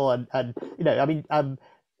people, and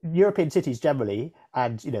European cities generally,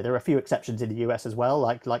 and there are a few exceptions in the US as well,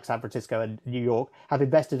 like San Francisco and New York, have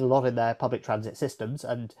invested a lot in their public transit systems,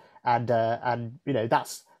 and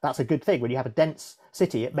that's a good thing. When you have a dense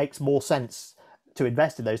city, it makes more sense to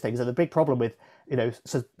invest in those things. And the big problem with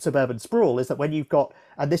suburban sprawl is that when you've got,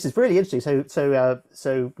 and this is really interesting,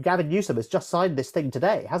 so Gavin Newsom has just signed this thing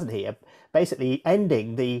today, hasn't he? Basically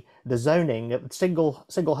ending the zoning, single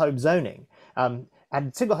home zoning.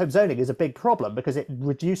 And single home zoning is a big problem because it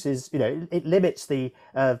reduces, it limits the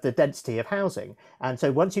density of housing. And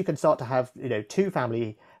so once you can start to have, 2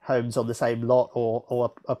 family homes on the same lot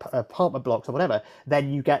or apartment blocks or whatever,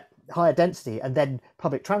 then you get higher density, and then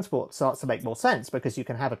public transport starts to make more sense because you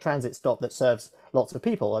can have a transit stop that serves lots of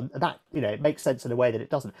people, and that it makes sense in a way that it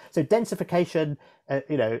doesn't. So densification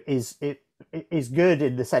is good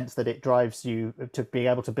in the sense that it drives you to being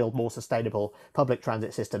able to build more sustainable public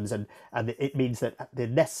transit systems, and it means that the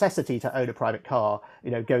necessity to own a private car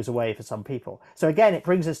goes away for some people. So again, it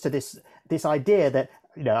brings us to this idea that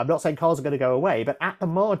I'm not saying cars are going to go away, but at the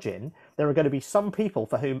margin there are going to be some people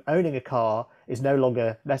for whom owning a car is no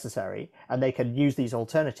longer necessary, and they can use these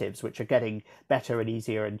alternatives which are getting better and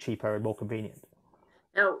easier and cheaper and more convenient.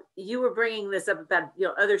 Now, you were bringing this up about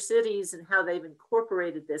other cities and how they've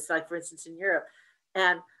incorporated this, like for instance in Europe,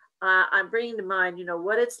 and I'm bringing to mind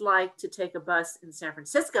what it's like to take a bus in San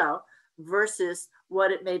Francisco versus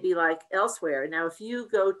what it may be like elsewhere. Now, if you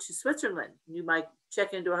go to Switzerland, you might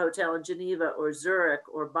check into a hotel in Geneva or Zurich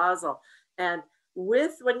or Basel, and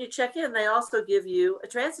when you check in, they also give you a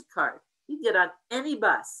transit card. You can get on any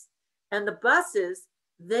bus, and the buses,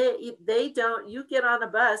 they don't, you get on a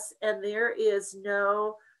bus and there is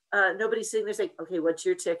nobody sitting there saying, okay, what's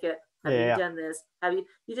your ticket? Have you done this?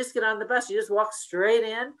 You just get on the bus, you just walk straight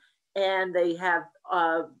in, and they have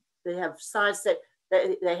signs that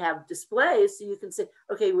they have displays, so you can say,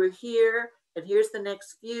 okay, we're here, and here's the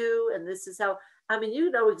next few, and this is how,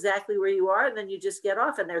 you know exactly where you are, and then you just get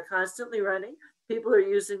off, and they're constantly running. People are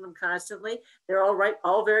using them constantly. They're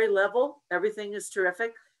all very level. Everything is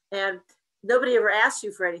terrific. And nobody ever asks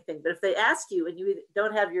you for anything, but if they ask you and you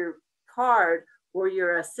don't have your card, or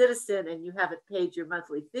you're a citizen and you haven't paid your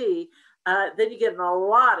monthly fee, then you get in a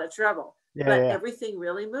lot of trouble. Everything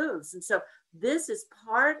really moves. And so this is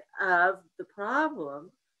part of the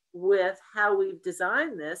problem with how we've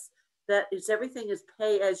designed this, that everything is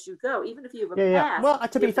pay as you go. Even if you have a pass, well,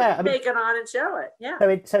 to be fair, take it on and show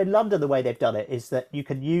it. So in London, the way they've done it is that you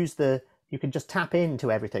can just tap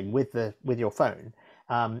into everything with your phone.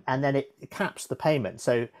 And then it caps the payment.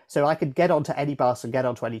 So I could get onto any bus and get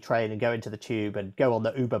onto any train and go into the tube and go on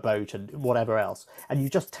the Uber boat and whatever else. And you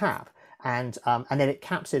just tap, and then it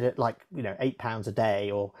caps it at £8 a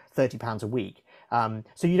day or £30 a week.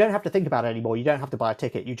 So you don't have to think about it anymore. You don't have to buy a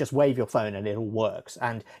ticket. You just wave your phone and it all works.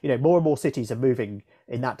 And more and more cities are moving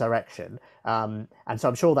in that direction. And so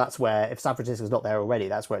I'm sure that's where, if San Francisco's not there already,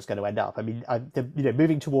 that's where it's going to end up.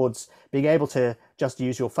 Moving towards being able to just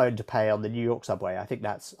use your phone to pay on the New York subway, I think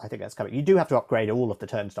that's coming. You do have to upgrade all of the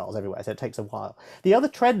turnstiles everywhere, so it takes a while. The other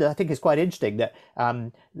trend that I think is quite interesting that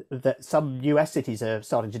some US cities are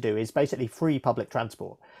starting to do is basically free public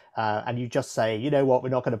transport. And you just say, you know what, we're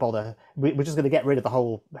not going to bother. We're just going to get rid of the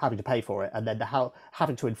whole having to pay for it, and then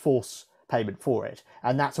having to enforce payment for it.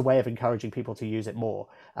 And that's a way of encouraging people to use it more.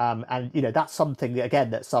 And that's something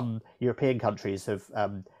that some European countries have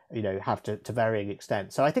have to varying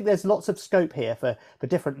extent. So I think there's lots of scope here for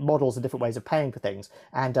different models and different ways of paying for things.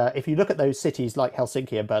 And if you look at those cities like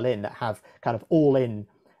Helsinki and Berlin that have kind of all-in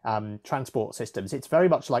transport systems, it's very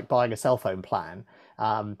much like buying a cell phone plan.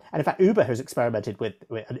 And in fact, Uber has experimented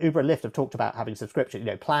and Uber and Lyft have talked about having subscription,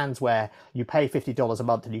 plans where you pay $50 a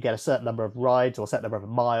month and you get a certain number of rides or a certain number of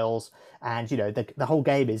miles. And, the whole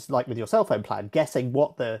game is like with your cell phone plan, guessing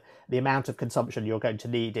what the amount of consumption you're going to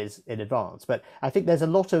need is in advance. But I think there's a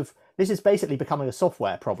lot of, this is basically becoming a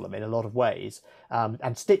software problem in a lot of ways.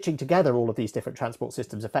 And stitching together all of these different transport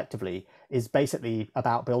systems effectively is basically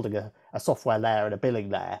about building a software layer and a billing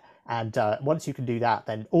layer. And once you can do that,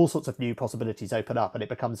 then all sorts of new possibilities open up and it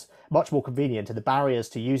becomes much more convenient and the barriers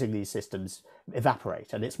to using these systems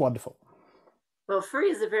evaporate, and it's wonderful. Well, free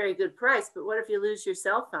is a very good price, but what if you lose your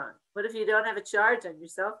cell phone? What if you don't have a charge on your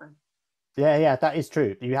cell phone? Yeah, that is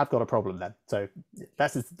true. You have got a problem then. So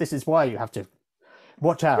this is why you have to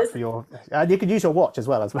watch out for your, and you can use your watch as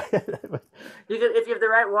well as you can, if you have the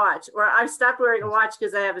right watch. Or I've stopped wearing a watch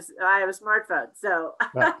because I have a smartphone. So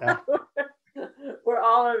right, yeah. We're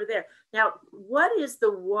all over there. Now, what is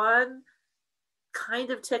the one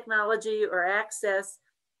kind of technology or access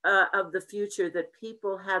of the future that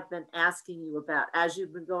people have been asking you about as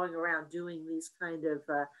you've been going around doing these kind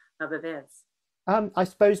of events? I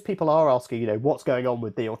suppose people are asking, what's going on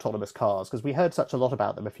with the autonomous cars, because we heard such a lot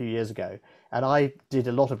about them a few years ago, and I did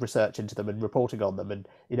a lot of research into them and reporting on them, and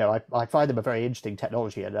I find them a very interesting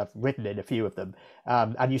technology, and I've written in a few of them,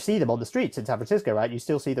 and you see them on the streets in San Francisco, right? You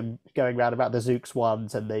still see them going around the Zoox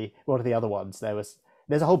ones and what are the other ones? There's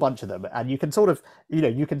a whole bunch of them, and you can sort of,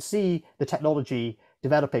 you can see the technology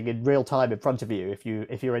developing in real time in front of you. If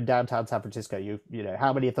you're in downtown San Francisco,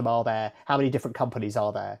 how many of them are there? How many different companies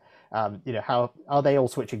are there? How are they all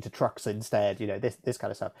switching to trucks instead? This kind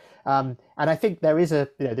of stuff. And I think there is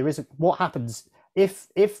what happens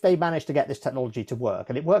if they manage to get this technology to work,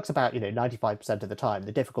 and it works about 95% of the time.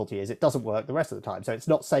 The difficulty is it doesn't work the rest of the time, so it's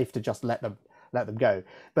not safe to just let them go.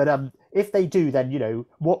 But if they do, then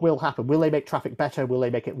what will happen? Will they make traffic better? Will they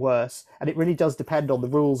make it worse? And it really does depend on the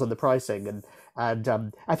rules and the pricing. And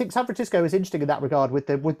I think San Francisco is interesting in that regard with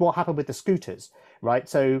what happened with the scooters, right?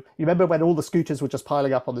 So you remember when all the scooters were just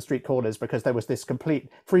piling up on the street corners because there was this complete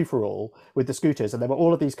free-for-all with the scooters, and there were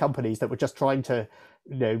all of these companies that were just trying to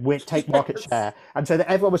take market share, and so that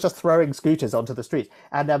everyone was just throwing scooters onto the streets.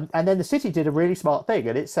 And then the city did a really smart thing,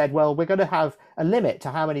 and it said, well, we're going to have a limit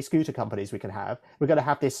to how many scooter companies we can have. We're going to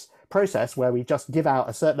have this process where we just give out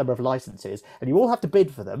a certain number of licenses, and you all have to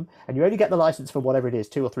bid for them, and you only get the license for whatever it is,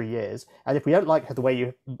 2 or 3 years. And if we don't like the way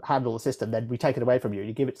you handle the system, then we take it away from you and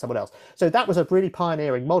you give it to someone else. So that was a really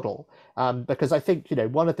pioneering model, because I think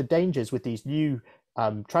one of the dangers with these new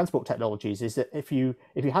transport technologies is that if you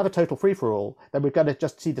have a total free-for-all, then we're going to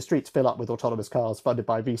just see the streets fill up with autonomous cars funded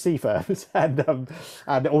by VC firms, and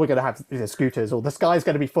all we're going to have scooters, or the sky's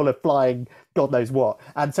going to be full of flying God knows what.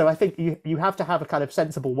 And so I think you have to have a kind of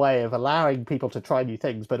sensible way of allowing people to try new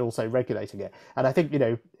things, but also regulating it. And I think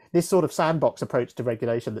this sort of sandbox approach to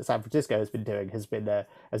regulation that San Francisco has been doing has been a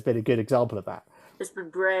good example of that. It's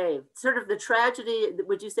been brave. Sort of the tragedy,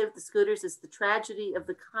 would you say, with the scooters is the tragedy of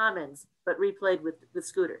the commons, but replayed with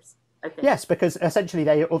scooters, I think. Yes, because essentially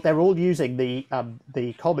they're all using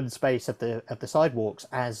the common space of the sidewalks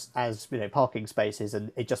as parking spaces,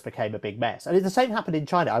 and it just became a big mess. And the same happened in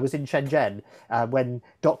China. I was in Shenzhen when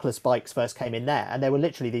dockless bikes first came in there, and there were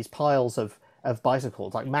literally these piles of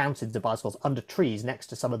bicycles, like mountains of bicycles under trees next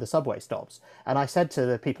to some of the subway stops. And I said to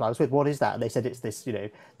the people I was with, what is that? And they said, it's this,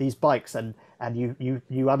 these bikes, and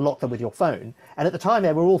you unlock them with your phone. And at the time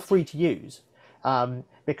they were all free to use,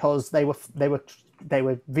 because they were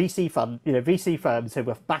VC firms who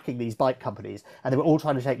were backing these bike companies, and they were all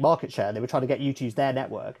trying to take market share. And they were trying to get you to use their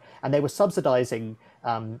network, and they were subsidizing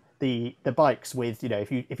the bikes with,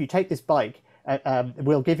 if you take this bike,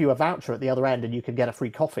 we'll give you a voucher at the other end and you can get a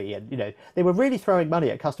free coffee. And they were really throwing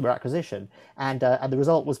money at customer acquisition, and the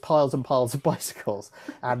result was piles and piles of bicycles.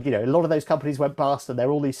 And a lot of those companies went bust, and there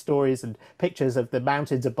are all these stories and pictures of the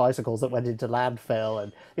mountains of bicycles that went into landfill.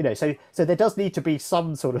 And so there does need to be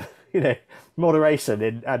some sort of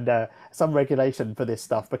moderation and some regulation for this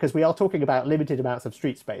stuff, because we are talking about limited amounts of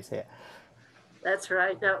street space here. That's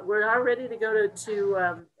right. Now we're all ready to go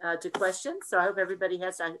to questions. So I hope everybody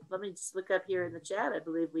has. Let me just look up here in the chat. I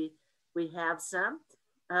believe we have some.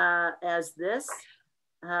 As this.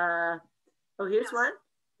 Oh, here's one.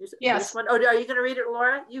 Here's one. Oh, are you going to read it,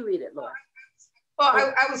 Laura? You read it, Laura. Well,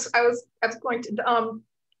 I was going to.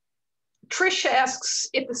 Trish asks,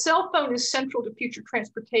 if the cell phone is central to future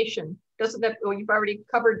transportation, doesn't that? Well, you've already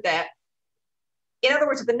covered that. In other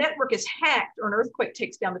words, if the network is hacked or an earthquake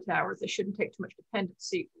takes down the towers, they shouldn't take too much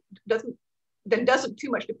dependency. Doesn't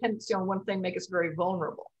too much dependency on one thing make us very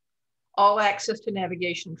vulnerable? All access to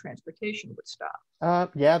navigation and transportation would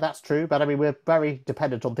stop. Yeah, that's true. But I mean, we're very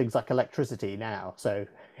dependent on things like electricity now. So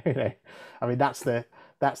You know, I mean, that's the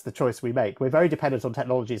choice we make. We're very dependent on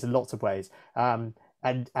technologies in lots of ways.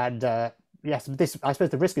 Yes, this, I suppose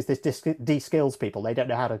the risk is this de-skills people. They don't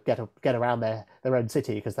know how to get around their own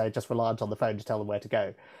city because they're just reliant on the phone to tell them where to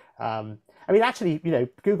go. I mean, actually, you know,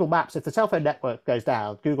 Google Maps, if the cell phone network goes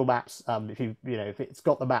down, Google Maps, if it's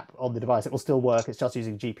got the map on the device, it will still work. It's just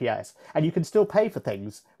using GPS. And you can still pay for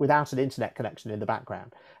things without an internet connection in the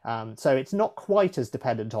background. So it's not quite as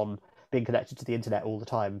dependent on being connected to the internet all the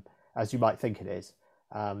time as you might think it is.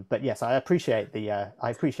 But yes, I appreciate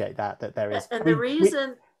that there is.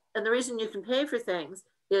 And the reason you can pay for things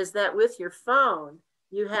is that with your phone,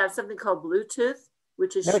 you have something called Bluetooth,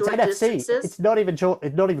 which is short distances. It's not even short.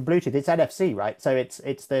 It's not even Bluetooth. It's NFC, right? So it's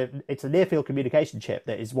a near field communication chip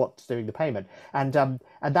that is what's doing the payment, and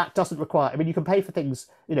that doesn't require. I mean, you can pay for things,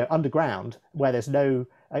 you know, underground where there's no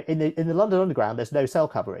in the London Underground. There's no cell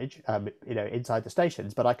coverage, you know, inside the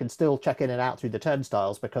stations, but I can still check in and out through the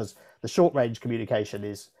turnstiles because the short range communication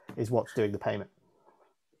is what's doing the payment.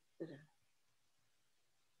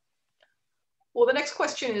 Well, the next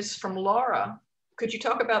question is from Laura. Could you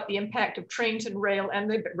talk about the impact of trains and rail and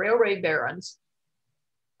the railway barons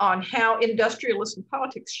on how industrialism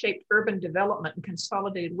politics shaped urban development and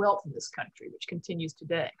consolidated wealth in this country, which continues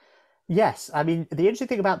today? Yes, I mean, the interesting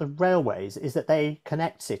thing about the railways is that they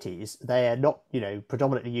connect cities. They are not, you know,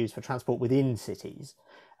 predominantly used for transport within cities.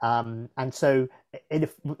 And so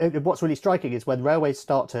what's really striking is when railways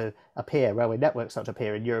start to appear, railway networks start to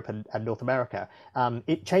appear in Europe and North America,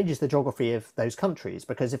 it changes the geography of those countries,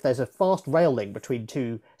 because if there's a fast rail link between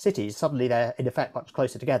two cities, suddenly they're in effect much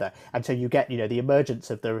closer together. And so you get, you know, the emergence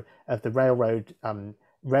of the railroad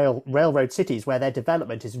railroad cities where their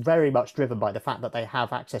development is very much driven by the fact that they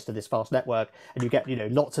have access to this fast network, and you get, you know,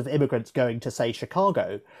 lots of immigrants going to, say,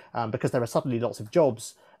 Chicago, because there are suddenly lots of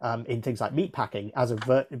jobs in things like meatpacking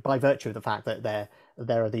by virtue of the fact that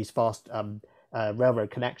there are these fast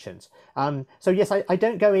railroad connections. So yes, I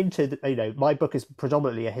don't go into you know, my book is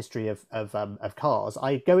predominantly a history of cars.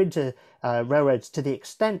 I go into railroads to the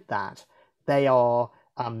extent that there are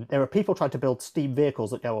people trying to build steam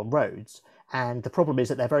vehicles that go on roads. And the problem is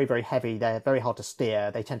that they're very, very heavy. They're very hard to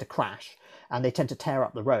steer. They tend to crash and they tend to tear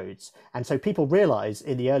up the roads. And so people realize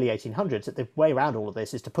in the early 1800s that the way around all of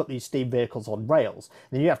this is to put these steam vehicles on rails.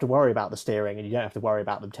 Then you don't have to worry about the steering and you don't have to worry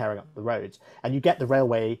about them tearing up the roads. And you get the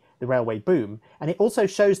railway boom. And it also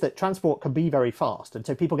shows that transport can be very fast. And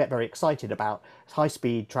so people get very excited about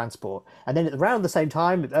high-speed transport. And then around the same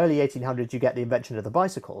time, in the early 1800s, you get the invention of the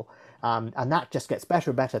bicycle. And that just gets better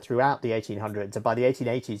and better throughout the 1800s. And by the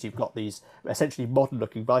 1880s, you've got these essentially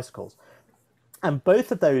modern-looking bicycles. And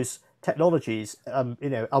both of those technologies, you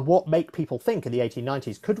know, are what make people think in the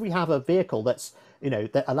 1890s, could we have a vehicle that's, you know,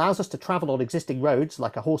 that allows us to travel on existing roads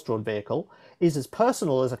like a horse-drawn vehicle, is as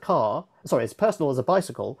personal as as personal as a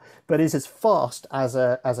bicycle, but is as fast as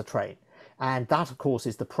a train. And that, of course,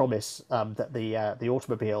 is the promise that the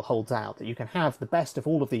automobile holds out, that you can have the best of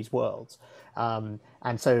all of these worlds. And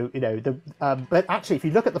so, you know, but actually, if you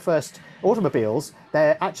look at the first automobiles,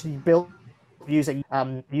 they're actually built using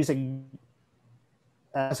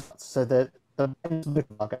so the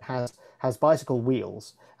market has bicycle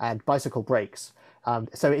wheels and bicycle brakes.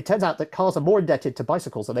 So it turns out that cars are more indebted to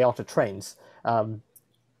bicycles than they are to trains,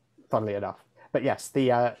 funnily enough. But yes,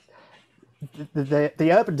 the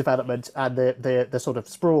urban development and the sort of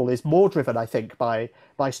sprawl is more driven, I think, by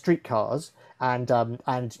streetcars and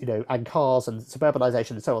you know, and cars and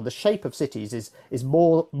suburbanization and so on. The shape of cities is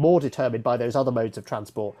more determined by those other modes of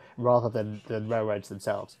transport rather than railroads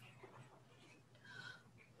themselves.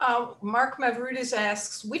 Mark Mavridis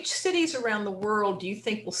asks, which cities around the world do you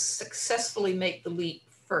think will successfully make the leap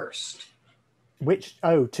first? Which,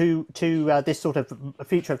 to this sort of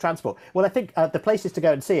future of transport? Well, I think the places to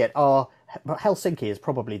go and see it are, Helsinki is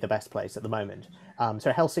probably the best place at the moment.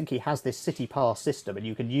 So Helsinki has this city pass system, and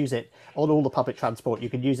you can use it on all the public transport. You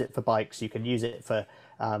can use it for bikes. You can use it for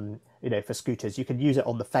you know, for scooters. You can use it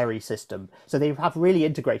on the ferry system. So they have really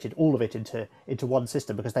integrated all of it into one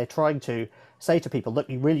system, because they're trying to say to people, look,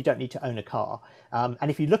 you really don't need to own a car. And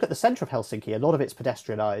if you look at the centre of Helsinki, a lot of it's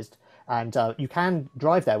pedestrianised, and you can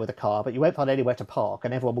drive there with a car, but you won't find anywhere to park,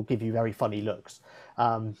 and everyone will give you very funny looks.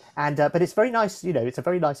 But it's very nice, you know, it's a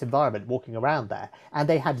very nice environment walking around there. And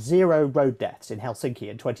they had 0 road deaths in Helsinki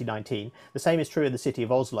in 2019. The same is true in the city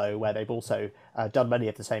of Oslo, where they've also done many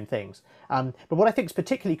of the same things. But what I think is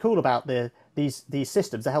particularly cool about these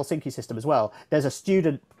systems, the Helsinki system as well, there's a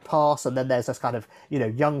student pass, and then there's this kind of, you know,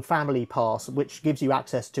 young family pass, which gives you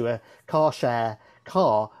access to a car share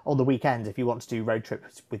car on the weekends if you want to do road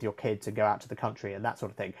trips with your kids and go out to the country and that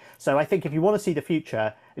sort of thing. So I think if you want to see the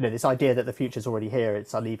future, you know, this idea that the future's already here,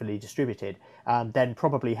 it's unevenly distributed, then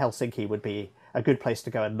probably Helsinki would be a good place to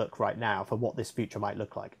go and look right now for what this future might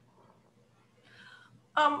look like.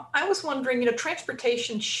 I was wondering, you know,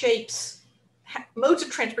 modes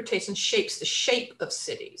of transportation shapes the shape of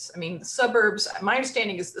cities. I mean, the suburbs, my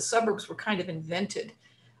understanding is the suburbs were kind of invented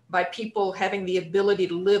by people having the ability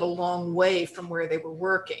to live a long way from where they were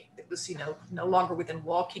working. It was, you know, no longer within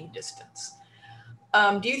walking distance.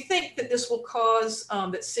 Do you think that this will cause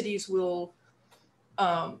that cities will,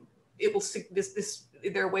 there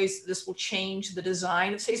are ways this will change the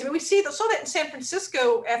design of cities? I mean, we saw that in San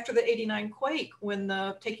Francisco after the '89 quake, when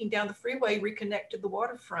taking down the freeway reconnected the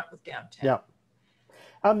waterfront with downtown. Yeah.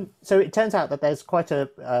 So it turns out that there's quite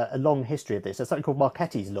a long history of this. There's something called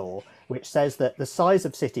Marchetti's law, which says that the size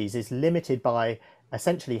of cities is limited by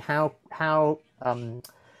essentially how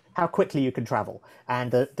quickly you can travel,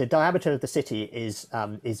 and the diameter of the city is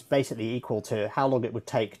basically equal to how long it would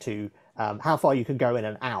take to how far you can go in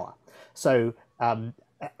an hour. So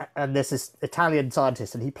and there's this Italian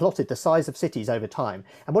scientist, and he plotted the size of cities over time.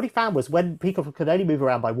 And what he found was when people could only move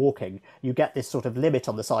around by walking, you get this sort of limit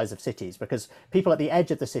on the size of cities, because people at the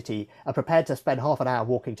edge of the city are prepared to spend half an hour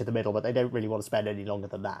walking to the middle, but they don't really want to spend any longer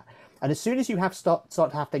than that. And as soon as you start to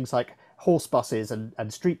have things like horse buses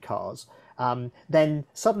and streetcars, then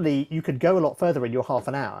suddenly you could go a lot further in your half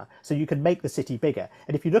an hour, so you can make the city bigger.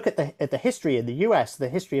 And if you look at the history in the US, the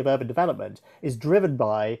history of urban development is driven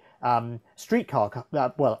by streetcar.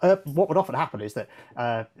 What would often happen is that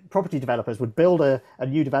property developers would build a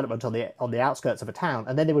new development on the outskirts of a town,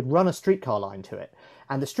 and then they would run a streetcar line to it.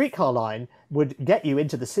 And the streetcar line would get you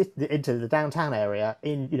into the downtown area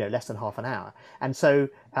in, you know, less than half an hour. And so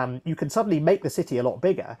you can suddenly make the city a lot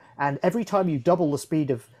bigger. And every time you double the speed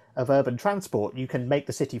of urban transport, you can make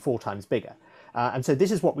the city 4 times bigger. And so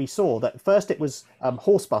this is what we saw, that first it was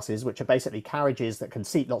horse buses, which are basically carriages that can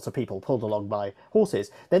seat lots of people pulled along by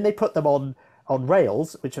horses. Then they put them on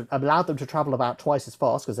rails, which allowed them to travel about twice as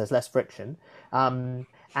fast because there's less friction. And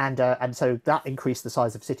so that increased the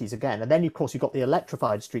size of cities again. And then, of course, you got the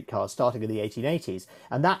electrified streetcars starting in the 1880s.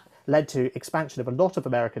 And that led to expansion of a lot of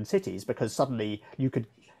American cities, because suddenly you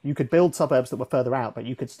could build suburbs that were further out, but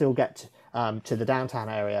you could still get to the downtown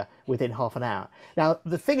area within half an hour. Now,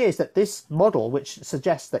 the thing is that this model, which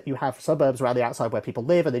suggests that you have suburbs around the outside where people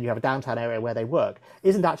live and then you have a downtown area where they work,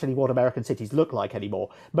 isn't actually what American cities look like anymore.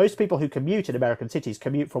 Most people who commute in American cities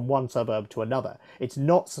commute from one suburb to another. It's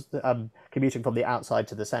not commuting from the outside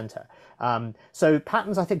to the centre. So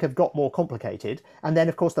patterns, I think, have got more complicated. And then,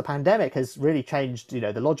 of course, the pandemic has really changed, you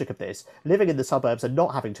know, the logic of this. Living in the suburbs and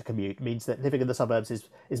not having to commute means that living in the suburbs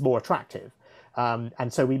is more attractive.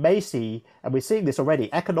 And so we may see, and we're seeing this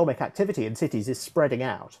already, economic activity in cities is spreading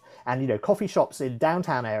out. And, you know, coffee shops in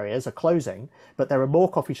downtown areas are closing, but there are more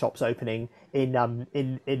coffee shops opening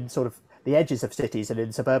in sort of the edges of cities and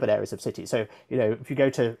in suburban areas of cities. So, you know, if you go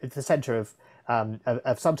to the centre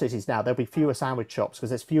of some cities now, there'll be fewer sandwich shops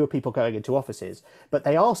because there's fewer people going into offices, but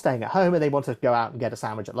they are staying at home and they want to go out and get a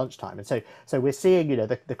sandwich at lunchtime. And so we're seeing, you know,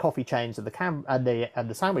 the coffee chains and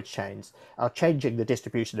the sandwich chains are changing the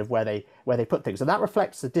distribution of where they put things, and that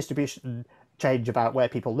reflects the distribution change about where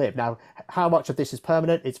people live. Now, how much of this is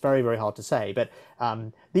permanent, it's very, very hard to say, but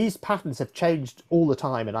these patterns have changed all the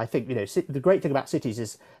time. And I think, you know, the great thing about cities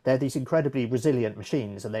is they're these incredibly resilient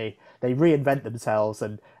machines, and they reinvent themselves.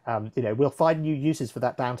 And you know, we'll find new uses for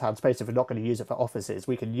that downtown space. If we're not going to use it for offices,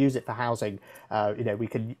 we can use it for housing. You know, we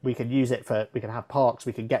can use it for, we can have parks,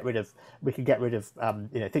 we can get rid of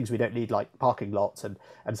you know, things we don't need, like parking lots and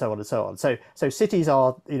so on and so on. So cities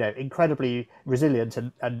are, you know, incredibly resilient,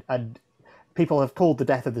 and people have called the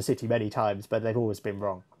death of the city many times, but they've always been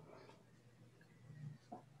wrong.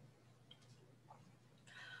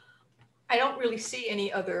 I don't really see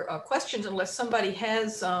any other questions, unless somebody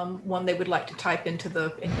has one they would like to type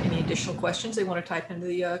into any additional questions they want to type into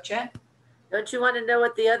the chat. Don't you want to know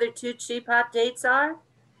what the other 2 cheap hot dates are?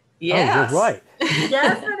 Yes. Oh, you're right.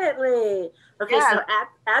 Definitely. Okay, Yeah. so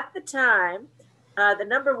at the time, the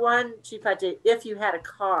number 1 cheap hot date, if you had a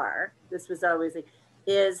car, this was always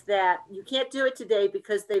is that you can't do it today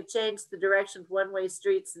because they've changed the direction of one-way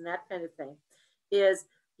streets and that kind of thing, is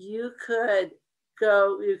you could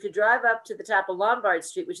drive up to the top of Lombard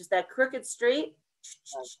Street, which is that crooked street,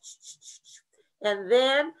 and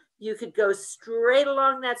then you could go straight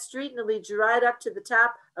along that street and it'll lead you right up to the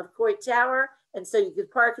top of Coit Tower. And so you could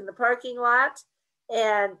park in the parking lot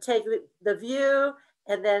and take the view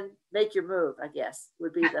and then make your move, I guess,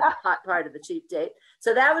 would be the hot part of the cheap date.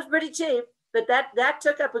 So that was pretty cheap. But that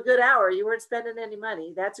took up a good hour. You weren't spending any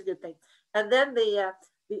money. That's a good thing. And then the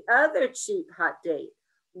other cheap hot date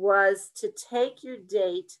was to take your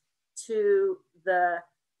date to the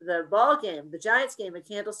ball game, the Giants game at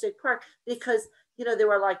Candlestick Park, because there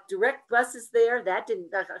were like direct buses there. That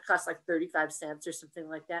cost like 35 cents or something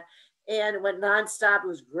like that. And it went nonstop. It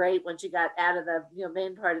was great once you got out of the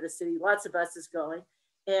main part of the city. Lots of buses going,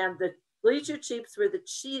 and the bleacher cheaps were the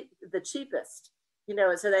cheapest.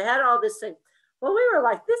 So they had all this thing. Well, we were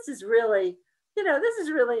like, this is really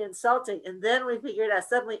insulting. And then we figured out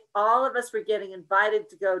suddenly all of us were getting invited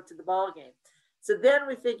to go to the ball game. So then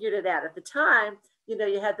we figured it out. At the time,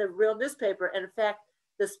 you had the real newspaper. And in fact,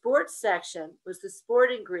 the sports section was the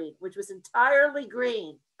Sporting Green, which was entirely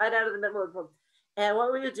green, right out of the middle of them. And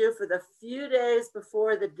what we would do for the few days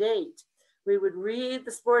before the date, we would read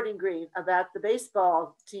the Sporting Green about the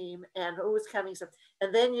baseball team and who was coming.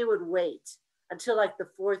 And then you would wait until like the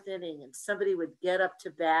fourth inning and somebody would get up to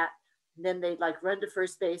bat. And then they'd like run to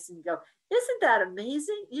first base and go, isn't that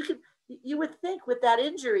amazing? You would think with that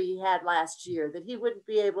injury he had last year that he wouldn't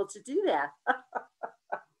be able to do that.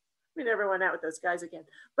 We never went out with those guys again,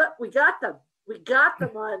 but we got them. We got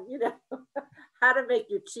them on, how to make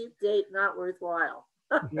your cheap date not worthwhile.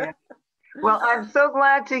 Yeah. Well, I'm so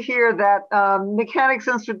glad to hear that Mechanics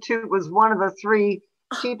Institute was one of the 3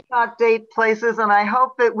 cheap hot date places, and I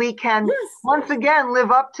hope that we can once again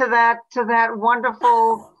live up to that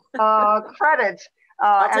wonderful credit.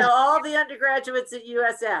 I'll tell all the undergraduates at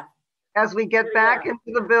USF as we get back into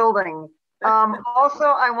the building. Also,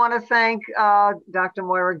 I want to thank Dr.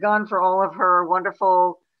 Moira Gunn for all of her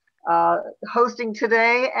wonderful hosting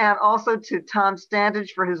today, and also to Tom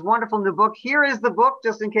Standage for his wonderful new book. Here is the book,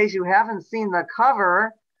 just in case you haven't seen the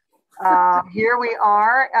cover. Here we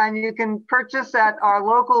are, and you can purchase at our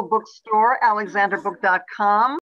local bookstore, alexanderbook.com.